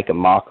stuff, and they make a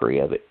mockery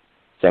of it.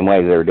 Same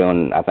way they're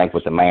doing, I think,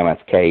 with the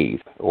Mammoth Cave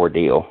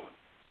ordeal.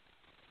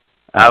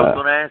 I was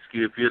going to ask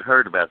you if you'd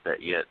heard about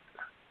that yet.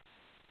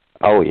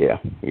 Oh, yeah.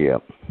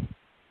 Yep.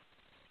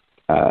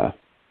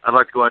 I'd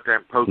like to go out there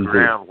and poke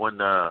around when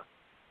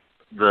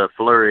the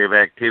flurry of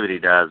activity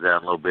dies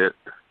down a little bit.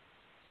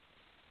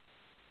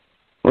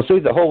 Well, see,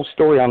 the whole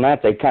story on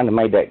that, they kind of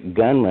made that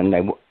gunman.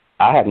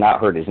 I have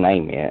not heard his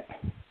name yet.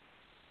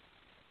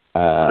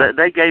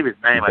 They gave his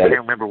name. I can't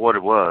remember what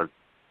it was.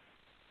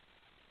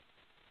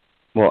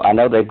 Well, I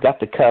know they've got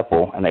the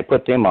couple, and they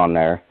put them on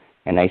there,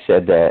 and they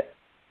said that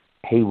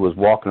he was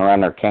walking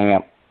around their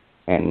camp,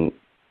 and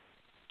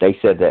they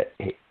said that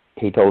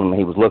he told them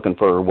he was looking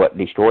for what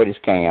destroyed his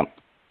camp,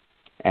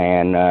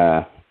 and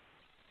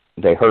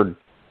they heard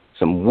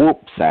some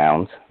whoop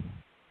sounds,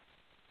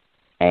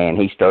 and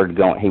he started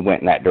going. He went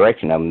in that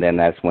direction of them. Then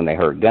that's when they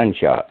heard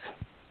gunshots.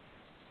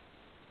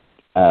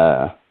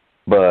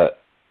 But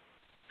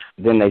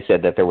then they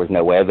said that there was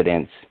no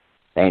evidence.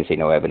 They didn't see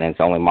no evidence.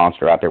 The only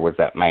monster out there was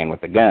that man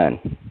with the gun,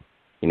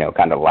 you know,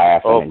 kind of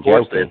laughing and joking.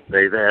 Of course they'd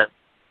say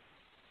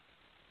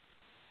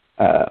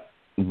that.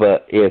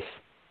 But if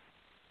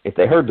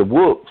they heard the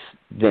whoops,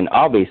 then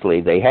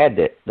obviously they had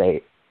to.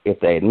 If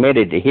they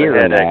admitted to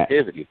hearing that,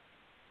 activity.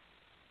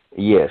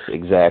 Yes,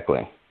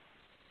 exactly.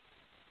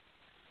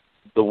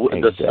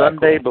 The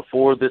Sunday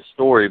before this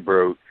story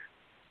broke,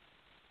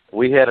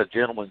 we had a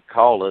gentleman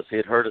call us. He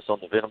had heard us on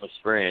the Venomous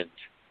Fringe,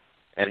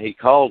 and he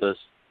called us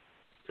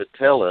to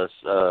tell us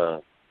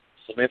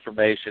some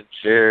information,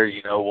 share,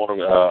 you know,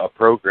 a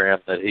program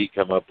that he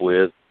come up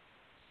with,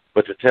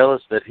 but to tell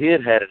us that he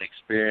had an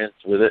experience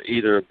with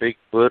either a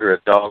Bigfoot or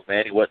a dog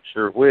man, he wasn't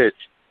sure which,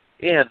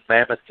 in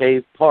Mammoth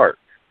Cave Park.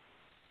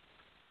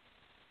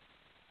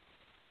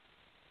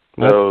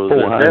 So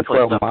there's definitely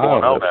something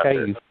going on out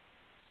there.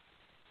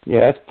 Yeah,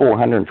 that's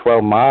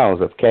 412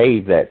 miles of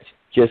cave. That's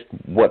just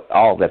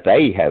all that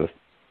they have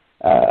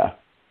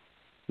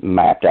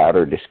mapped out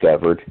or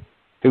discovered.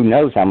 Who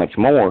knows how much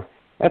more?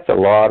 That's a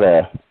lot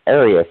of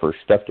area for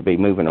stuff to be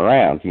moving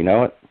around. You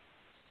know it?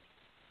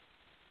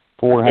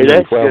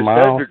 412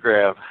 miles.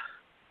 Underground.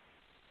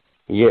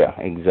 Yeah,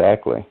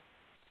 exactly.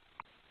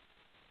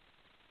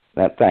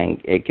 That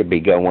thing, it could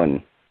be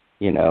going,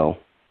 you know,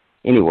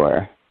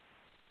 anywhere.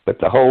 But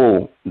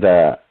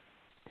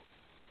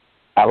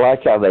I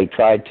like how they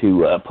tried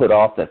to put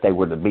off that they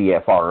were the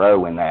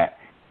BFRO in that.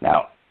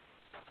 Now,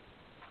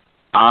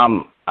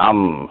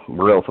 I'm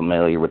real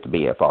familiar with the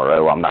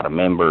BFRO. I'm not a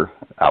member.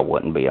 I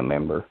wouldn't be a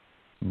member,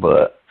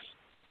 but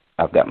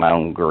I've got my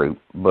own group.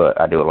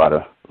 But I do a lot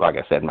of, like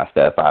I said, my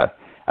stuff. I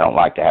don't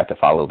like to have to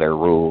follow their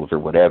rules or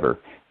whatever.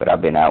 But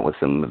I've been out with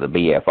some of the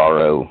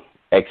BFRO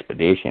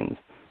expeditions,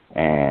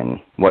 and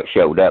what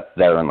showed up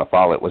there in the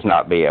fall, it was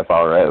not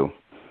BFRO.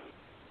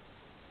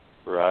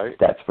 Right.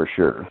 That's for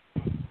sure.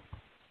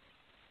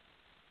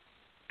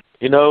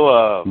 You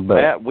know,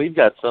 Matt, we've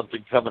got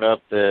something coming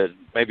up that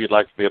maybe you'd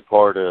like to be a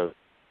part of.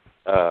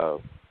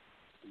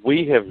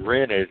 We have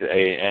rented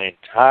an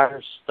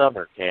entire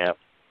summer camp,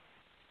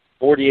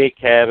 48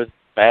 cabins,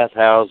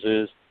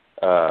 bathhouses,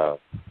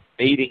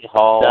 meeting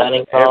hall,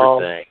 dining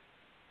hall, everything.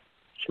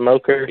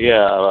 Smoker.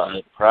 Yeah,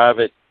 a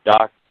private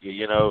dock,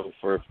 you know,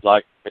 for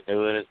like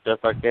canoeing and stuff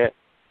like that.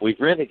 We've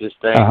rented this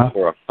thing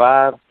for a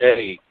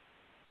 5-day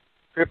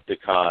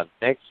Crypticon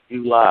next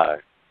July.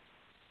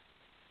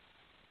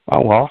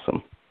 Oh,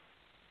 awesome.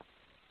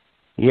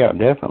 Yeah,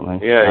 definitely.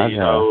 Yeah, you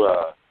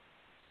know,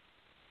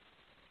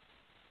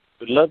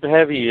 we'd love to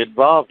have you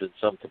involved in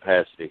some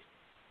capacity.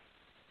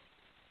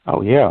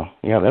 Oh, yeah.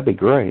 Yeah, that'd be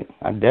great.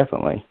 I'd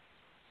definitely.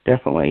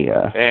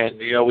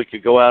 And, you know, we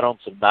could go out on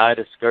some night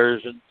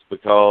excursions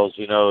because,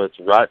 you know, it's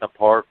right in a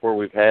park where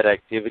we've had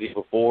activity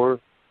before,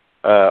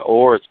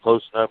 or it's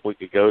close enough we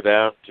could go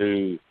down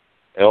to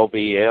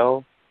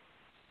LBL.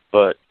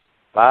 But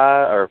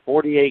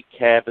 48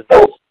 cabins,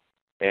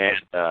 and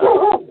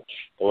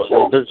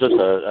there's just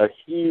a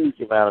huge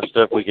amount of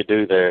stuff we could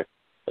do there.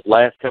 The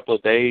last couple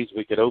of days,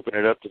 we could open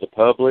it up to the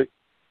public,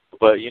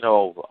 but, you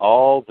know,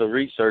 all the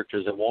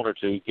researchers that wanted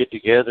to get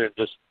together and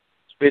just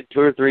spend 2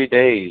 or 3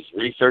 days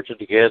researching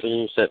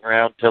together, sitting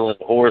around telling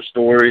horror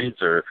stories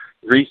or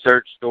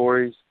research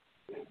stories?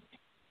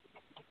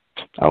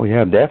 Oh,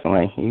 yeah,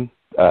 definitely. You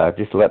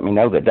just let me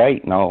know the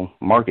date, and I'll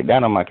mark it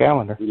down on my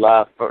calendar.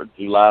 July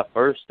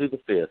 1st through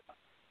the 5th.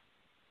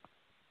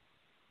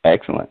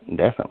 Excellent,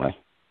 definitely.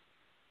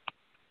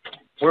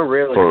 We're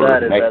really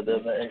excited about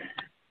that.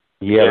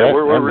 Yeah,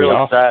 we're really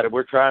awesome. excited.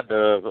 We're trying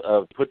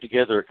to put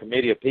together a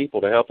committee of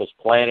people to help us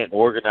plan it and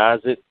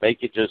organize it,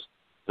 make it just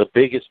the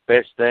biggest,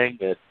 best thing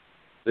that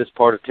this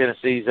part of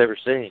Tennessee's ever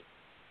seen.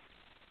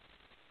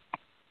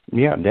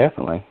 Yeah,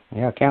 definitely.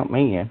 Yeah, count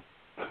me in.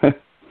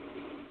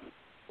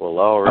 Well,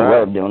 all right. I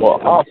love doing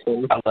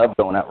awesome. I love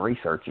going out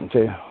researching,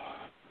 too.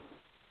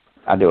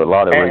 I do a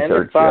lot of research.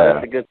 And the spot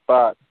is a good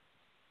spot.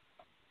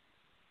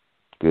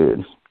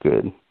 Good.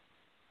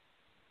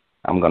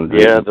 I'm going to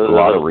do a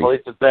lot of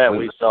research. The place that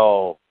we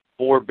saw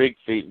 4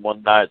 Bigfeet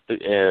one night in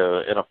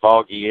a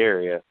foggy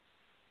area.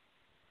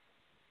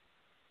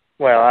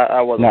 Well, I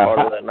wasn't part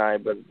of that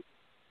night, but...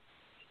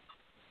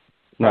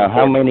 Now,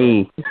 how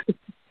many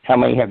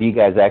have you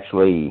guys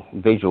actually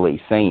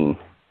visually seen?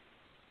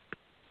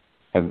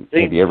 Have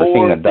you ever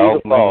seen a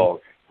dog man?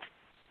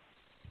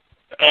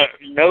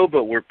 No,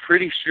 but we're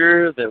pretty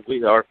sure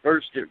that our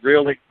first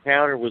real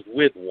encounter was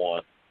with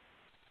one,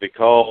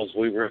 because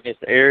we were in this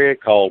area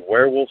called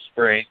Werewolf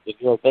Springs,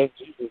 and things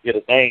usually get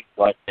a name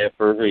like that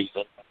for a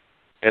reason,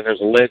 and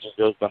there's a legend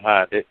goes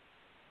behind it.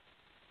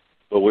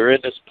 But we're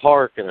in this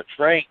park, and a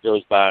train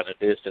goes by in the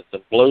distance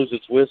and blows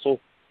its whistle,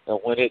 and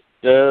when it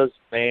does,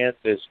 man,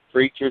 this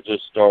creature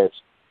just starts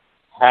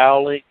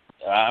howling.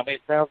 I mean,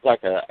 it sounds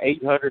like a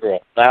 800 or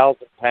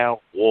 1,000-pound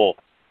wolf,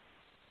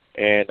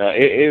 and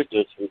it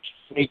just would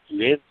shake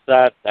you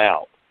inside and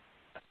out.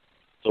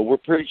 So we're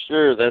pretty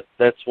sure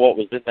that's what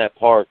was in that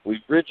park.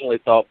 We originally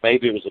thought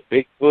maybe it was a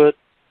Bigfoot,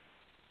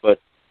 but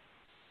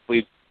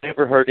we've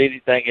never heard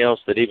anything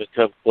else that even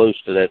comes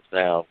close to that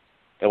sound.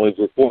 And we've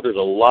reported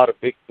a lot of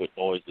Bigfoot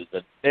noises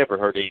and never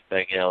heard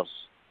anything else.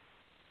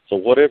 So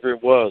whatever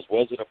it was,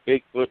 wasn't a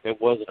Bigfoot,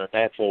 it wasn't a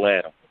natural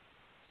animal.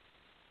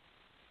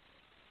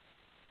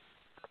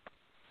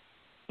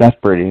 That's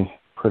pretty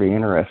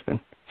interesting.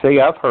 See,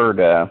 I've heard,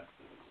 I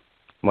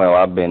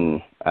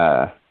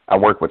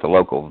work with a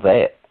local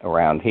vet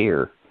around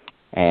here,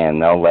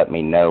 and they'll let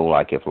me know,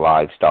 like, if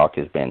livestock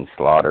has been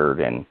slaughtered,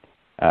 and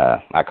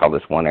I call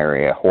this one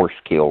area Horse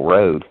Kill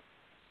Road,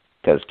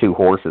 because 2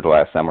 horses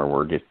last summer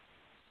were just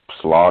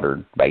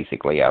slaughtered,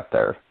 basically, out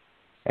there,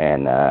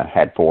 and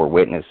had 4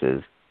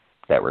 witnesses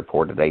that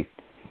reported they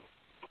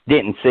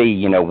didn't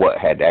see, what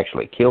had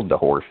actually killed the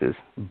horses,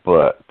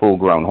 but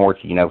full-grown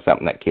horses,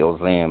 something that kills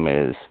them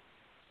is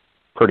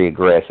pretty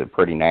aggressive,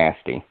 pretty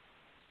nasty.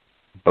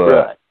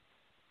 But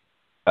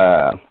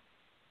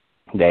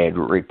they had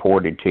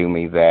reported to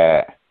me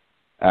that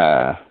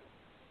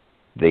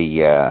they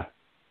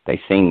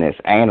seen this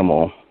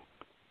animal.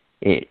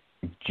 It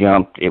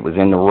jumped. It was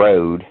in the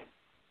road,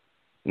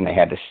 and they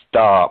had to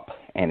stop,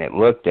 and it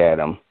looked at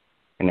them,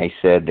 and they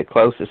said the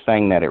closest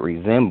thing that it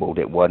resembled,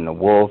 it wasn't a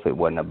wolf, it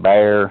wasn't a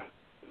bear,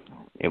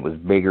 it was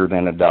bigger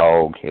than a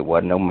dog, it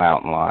wasn't no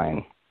mountain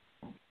lion,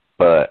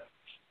 but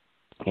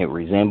it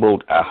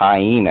resembled a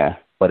hyena,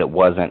 but it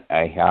wasn't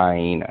a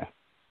hyena.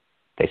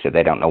 They said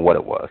they don't know what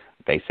it was.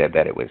 They said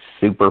that it was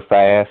super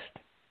fast,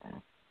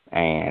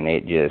 and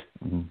it just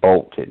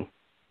bolted.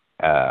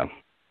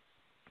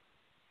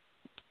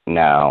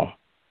 Now,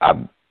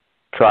 I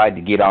tried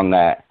to get on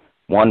that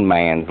one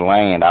man's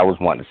land. I was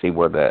wanting to see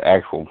where the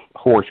actual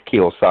horse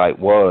kill site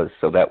was,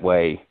 so that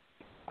way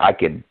I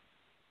can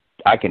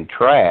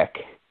track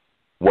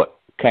what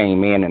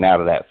came in and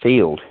out of that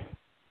field.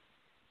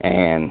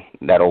 And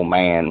that old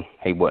man,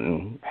 he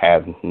wouldn't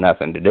have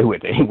nothing to do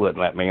with it. He wouldn't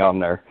let me on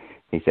there.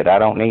 He said, I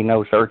don't need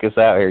no circus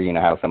out here. You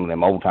know how some of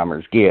them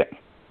old-timers get.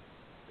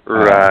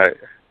 Right.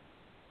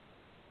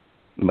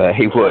 But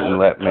he wouldn't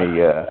let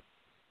me.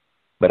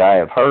 But I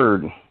have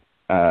heard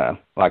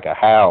like a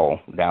howl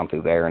down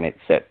through there, and it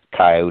set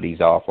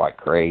coyotes off like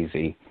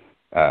crazy.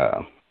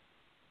 So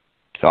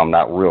I'm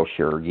not real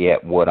sure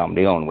yet what I'm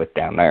dealing with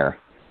down there.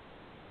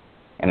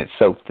 And it's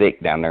so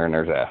thick down there, and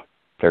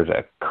there's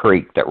a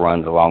creek that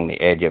runs along the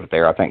edge of it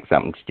there. I think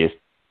something's just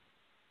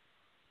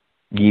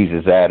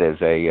uses that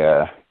as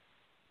a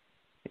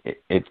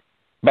it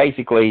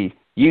basically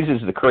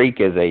uses the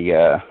creek as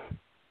a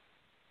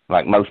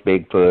like most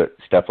Bigfoot,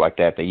 stuff like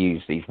that, they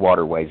use these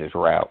waterways as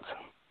routes.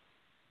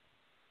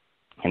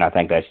 And I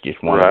think that's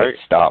just one that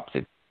stops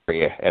it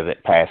as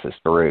it passes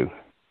through.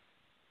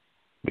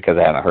 Because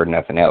I haven't heard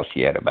nothing else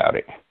yet about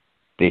it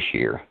this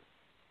year.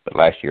 But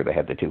last year they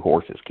had the 2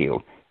 horses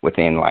killed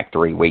within like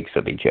 3 weeks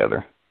of each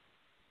other.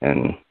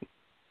 And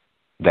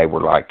they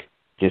were like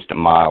just a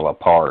mile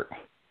apart,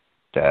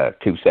 2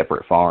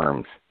 separate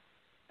farms.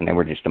 And they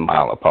were just a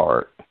mile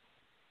apart.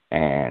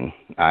 And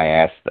I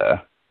asked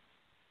the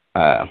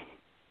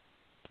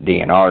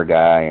DNR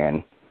guy,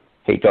 and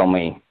he told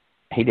me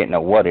he didn't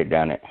know what had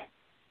done it.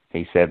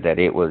 He said that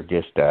it was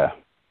just a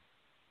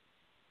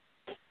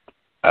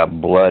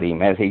bloody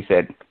mess. He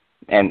said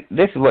And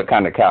this is what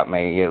kind of caught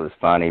me. It was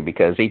funny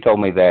because he told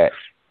me that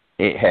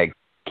it had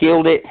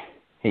killed it.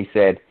 He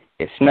said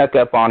it snuck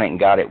up on it and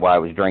got it while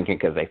it was drinking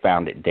because they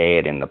found it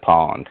dead in the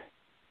pond.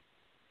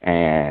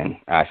 And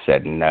I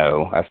said,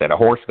 no. I said, a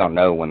horse is going to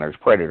know when there's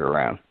predator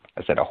around.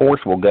 I said, a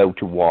horse will go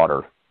to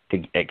water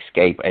to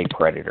escape a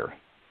predator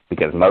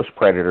because most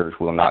predators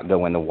will not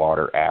go in the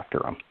water after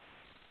them.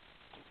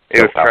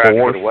 It was trying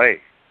to get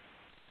away.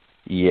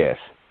 Yes.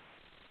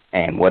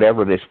 And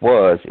whatever this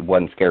was, it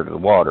wasn't scared of the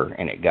water,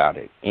 and it got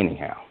it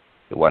anyhow.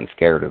 It wasn't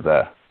scared of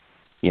the,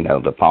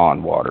 the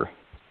pond water.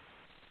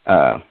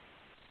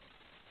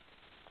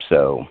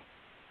 So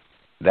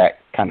that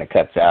kind of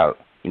cuts out,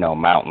 a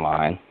mountain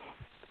lion.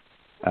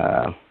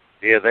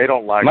 Yeah, they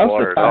don't like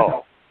water at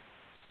all.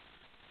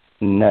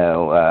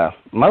 No.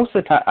 Most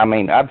of the time, I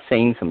mean, I've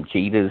seen some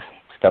cheetahs,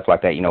 stuff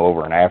like that,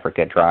 over in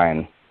Africa try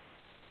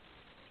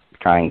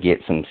and get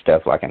some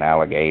stuff like an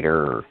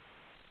alligator or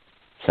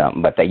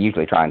something, but they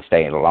usually try and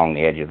stay along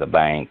the edge of the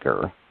bank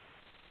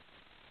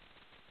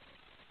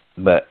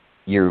but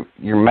your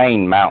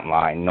main mountain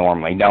lion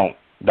normally don't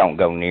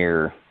go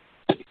near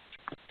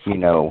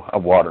a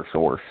water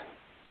source.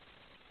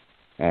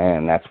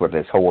 And that's where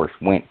this horse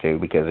went to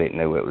because it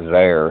knew it was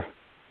there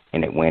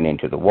and it went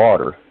into the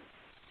water.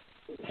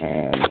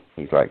 And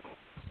he's like,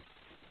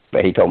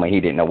 but he told me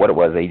he didn't know what it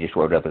was. He just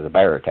wrote up as a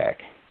bear attack.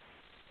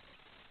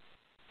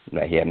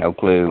 That he had no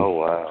clue. Oh,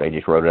 wow. So he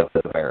just wrote up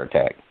as a bear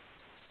attack.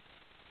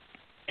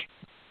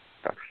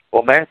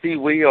 Well, Matthew,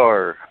 we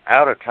are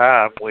out of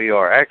time. We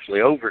are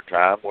actually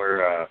overtime.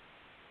 We're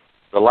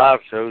the live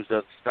show's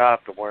done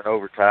stopped, and we're in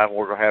overtime.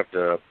 We're going to have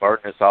to burn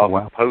this off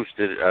and post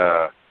it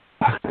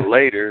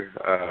later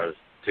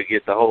to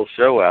get the whole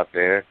show out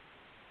there.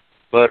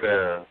 But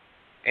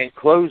in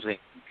closing,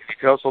 can you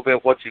tell us a little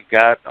bit what you've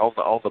got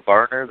on the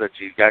burner that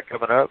you've got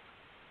coming up?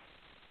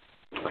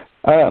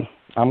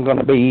 I'm going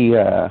to be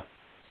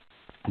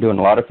doing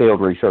a lot of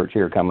field research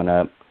here coming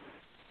up.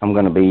 I'm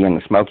going to be in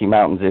the Smoky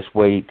Mountains this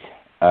week.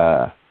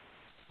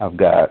 I've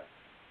got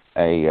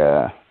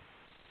another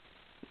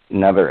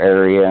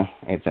area.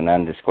 It's an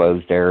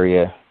undisclosed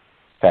area.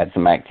 Had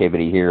some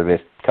activity here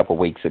this couple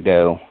weeks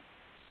ago.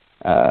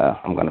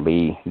 I'm going to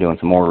be doing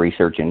some more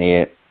research in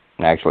it.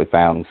 And actually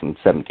found some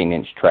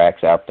 17-inch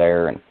tracks out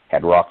there and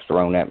had rocks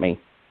thrown at me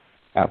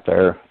out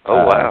there.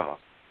 Oh, wow.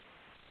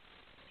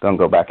 Going to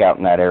go back out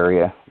in that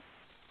area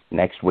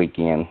next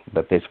weekend.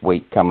 But this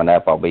week coming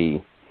up, I'll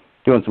be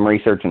doing some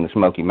research in the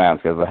Smoky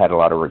Mountains because I had a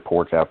lot of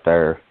reports out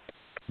there.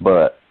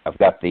 But I've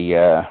got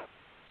the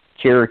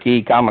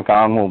Cherokee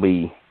Comic-Con. We'll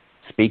be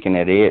speaking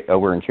at it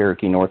over in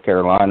Cherokee, North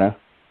Carolina.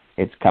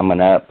 It's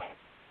coming up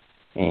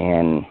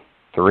in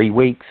 3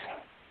 weeks.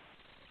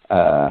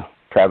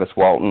 Travis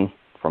Walton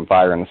from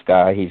Fire in the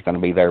Sky, he's going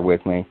to be there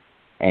with me.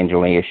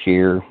 Angelina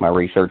Shear, my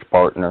research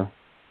partner,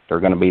 they're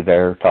going to be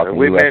there talking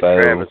We've UFO. met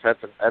Travis.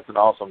 That's an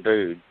awesome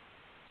dude.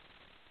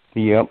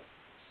 Yep.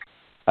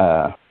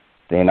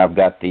 Then I've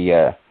got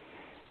the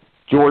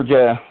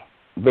Georgia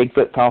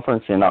Bigfoot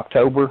Conference in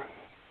October.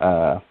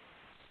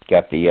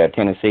 Got the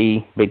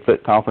Tennessee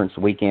Bigfoot Conference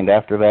the weekend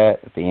after that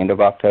at the end of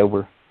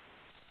October.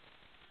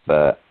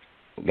 But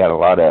got a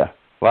lot of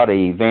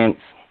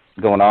events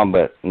going on,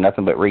 but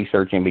nothing but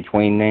research in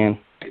between then.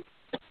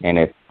 And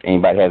if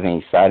anybody has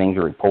any sightings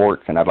or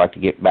reports, and I'd like to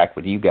get back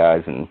with you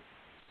guys and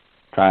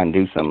try and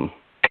do some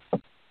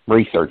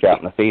research out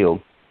in the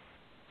field.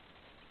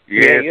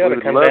 Yeah, you ought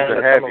to come down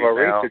to some of our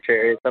research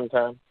areas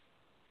sometime.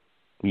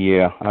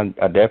 Yeah,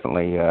 I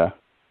definitely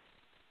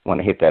want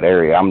to hit that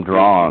area. I'm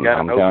drawn.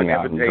 I'm telling you,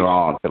 I'm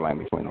drawn to Land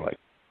Between the Lakes.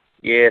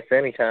 Yes,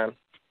 anytime.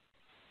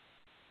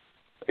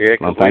 Yeah,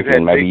 because we've had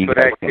Bigfoot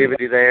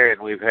activity there,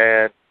 and we've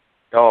had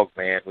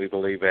Dogman, we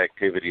believe,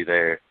 activity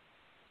there.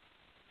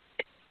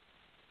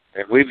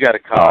 And we've got a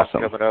con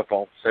coming up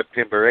on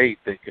September 8th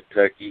in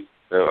Kentucky,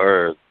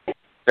 or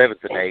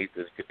 7th and 8th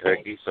in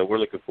Kentucky, so we're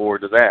looking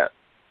forward to that.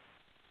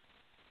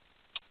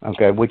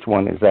 Okay, which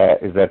one is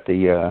that? Is that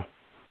the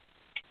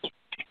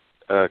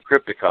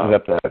Crypticon? Is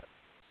that the?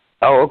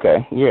 Oh,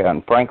 okay. Yeah,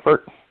 in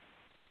Frankfurt.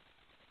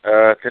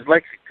 It's in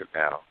Lexington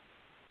now.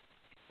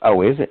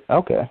 Oh, is it?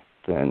 Okay,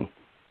 then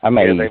I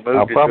may. Yeah, they moved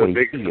I'll probably to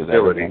a big see you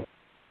facility.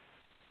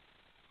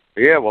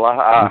 There. Yeah, well,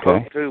 I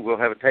hope too. We'll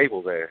have a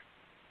table there.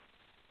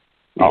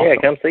 Awesome. Yeah,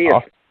 come see us.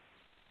 Awesome.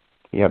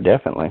 Yeah,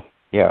 definitely.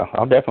 Yeah,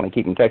 I'll definitely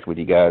keep in touch with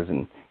you guys,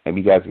 and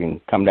maybe you guys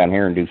can come down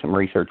here and do some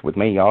research with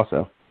me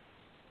also.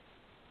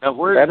 Now,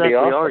 where exactly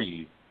are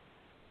you?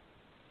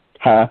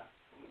 Huh?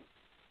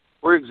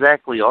 Where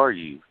exactly are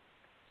you?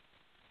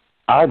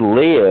 I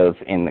live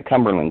in the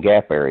Cumberland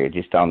Gap area,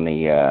 just on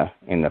the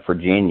in the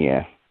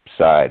Virginia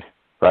side,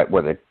 right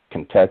where the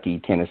Kentucky,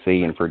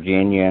 Tennessee, and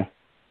Virginia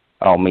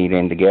all meet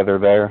in together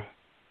there.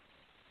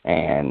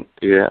 And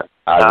yeah,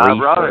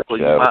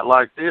 ironically, you might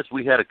like this.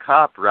 We had a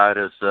cop write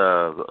us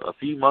a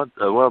few months,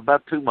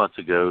 about 2 months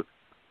ago,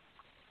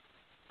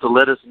 to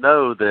let us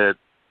know that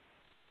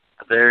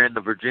they're in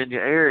the Virginia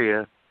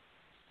area.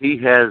 He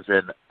said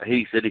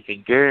he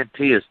can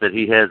guarantee us that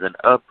he has an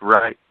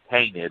upright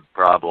painted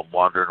problem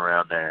wandering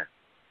around there.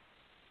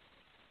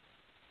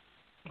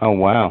 Oh,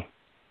 wow.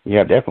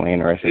 Yeah, definitely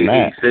interested in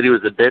that. He said he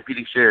was a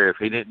deputy sheriff.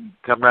 He didn't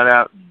come right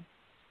out and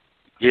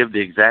give the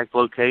exact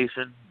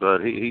location, but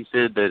he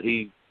said that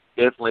he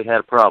definitely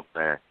had a problem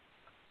there,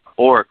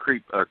 or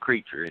a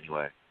creature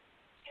anyway.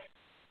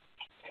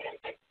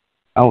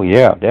 Oh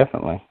yeah,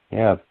 definitely.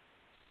 Yeah.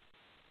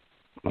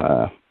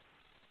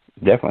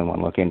 Definitely want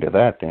to look into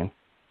that then,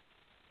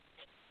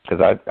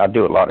 because I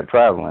do a lot of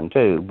traveling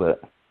too.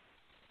 But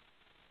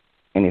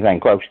anything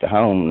close to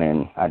home,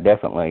 then I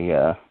definitely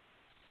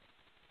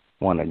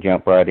want to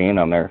jump right in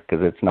on there,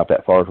 because it's not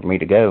that far for me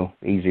to go.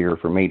 Easier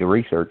for me to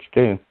research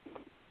too.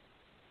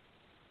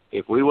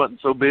 If we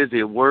wasn't so busy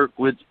at work,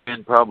 we'd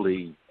spend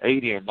probably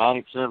 80 and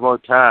 90% of our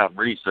time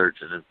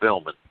researching and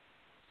filming.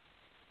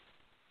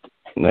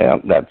 Well,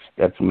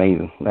 that's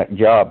me. That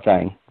job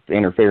thing, it's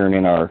interfering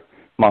in our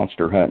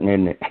monster hunting,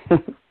 isn't it?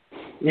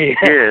 Yeah,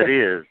 it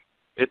is.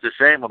 It's a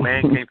shame a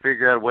man can't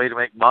figure out a way to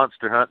make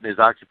monster hunting his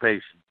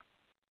occupation.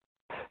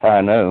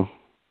 I know.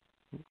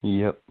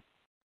 Yep.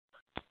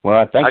 Well,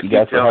 I thank you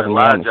guys for having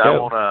me on the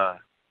show.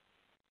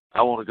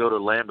 I want to go to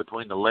Land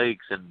Between the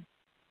Lakes and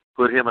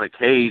put him in a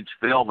cage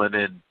filming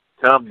and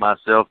come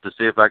myself to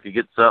see if I could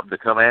get something to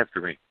come after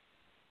me.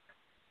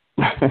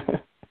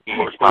 Of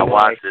course, my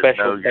wife says,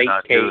 no, you're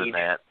not doing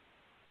that.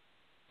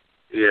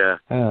 Yeah.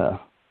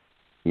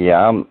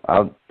 Yeah,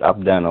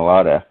 I've done a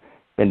lot of,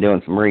 been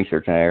doing some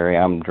research in that area.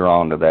 I'm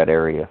drawn to that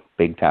area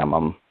big time.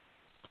 I'm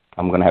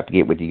going to have to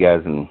get with you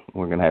guys, and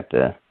we're going to have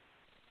to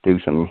do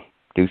some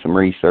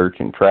research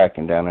and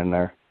tracking down in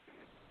there.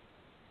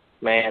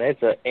 Man,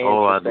 it's an interesting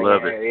I'd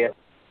love area. it.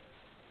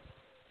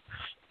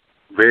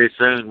 Very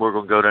soon, we're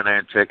going to go down there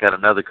and check out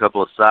another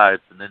couple of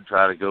sites, and then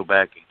try to go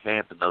back and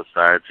camp in those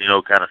sites. You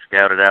know, kind of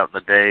scout it out in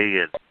the day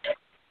and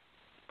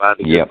find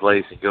a good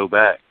place and go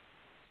back.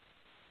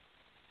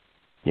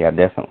 Yeah,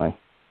 definitely.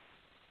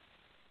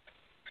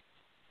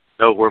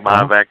 Know where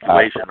my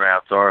evacuation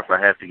routes are if I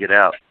have to get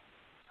out.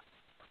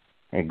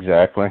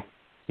 Exactly.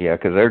 Yeah,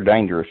 because they're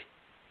dangerous.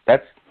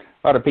 A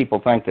lot of people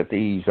think that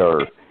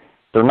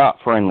they're not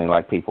friendly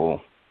like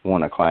people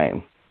want to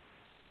claim.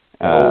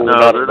 No,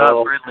 they're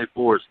not friendly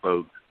forest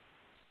folks.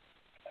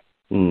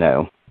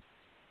 No,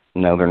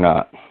 they're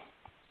not.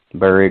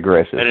 Very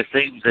aggressive. And it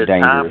seems as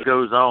dangerous. Time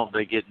goes on,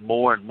 they get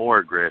more and more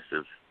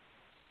aggressive.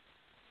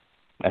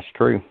 That's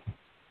true.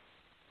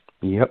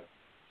 Yep.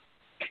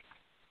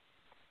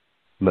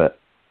 But,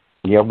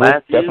 yeah, we'll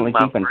Matthew, definitely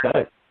keep in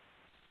touch.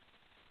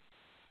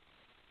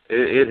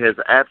 It has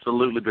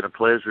absolutely been a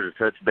pleasure to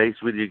touch base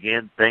with you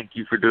again. Thank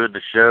you for doing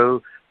the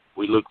show.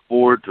 We look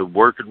forward to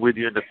working with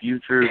you in the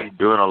future,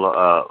 doing a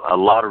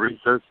lot of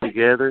research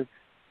together.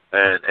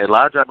 And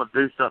Elijah, I'm going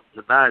to do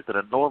something tonight that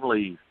I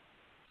normally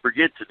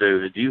forget to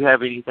do. Do you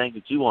have anything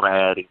that you want to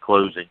add in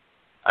closing?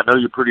 I know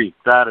you're pretty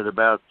excited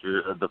about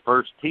the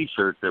first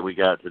T-shirts that we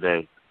got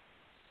today.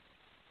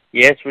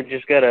 Yes, we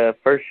just got a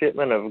first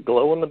shipment of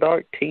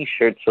glow-in-the-dark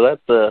T-shirts, so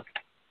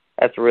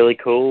that's really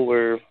cool.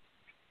 We're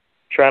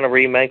trying to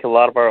remake a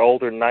lot of our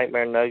older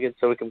Nightmare Nuggets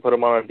so we can put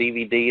them on a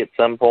DVD at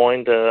some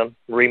point,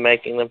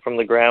 remaking them from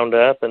the ground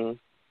up. And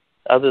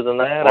other than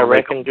that, I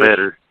reckon just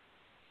better.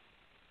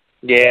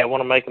 Yeah, I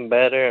want to make them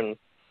better. And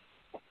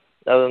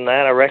other than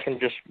that, I reckon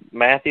just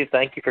Matthew,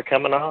 thank you for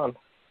coming on.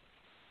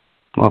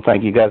 Well,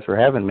 thank you guys for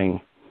having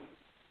me.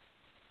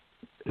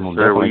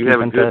 Sir, well, you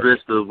have a good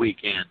rest of the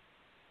weekend.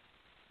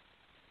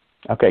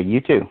 Okay, you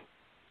too.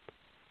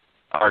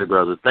 All right,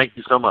 brother. Thank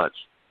you so much.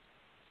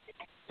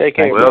 Take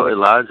care. Well,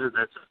 Elijah,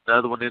 that's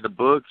another one in the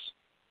books.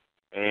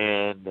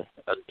 And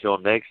until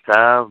next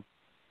time,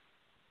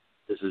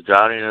 this is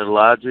Johnny and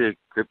Elijah at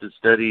Cryptid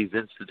Studies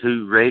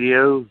Institute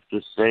Radio.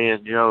 Just saying,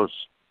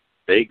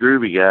 stay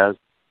groovy, guys.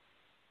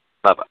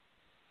 Bye-bye.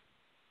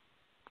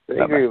 Stay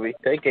groovy.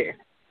 Take care.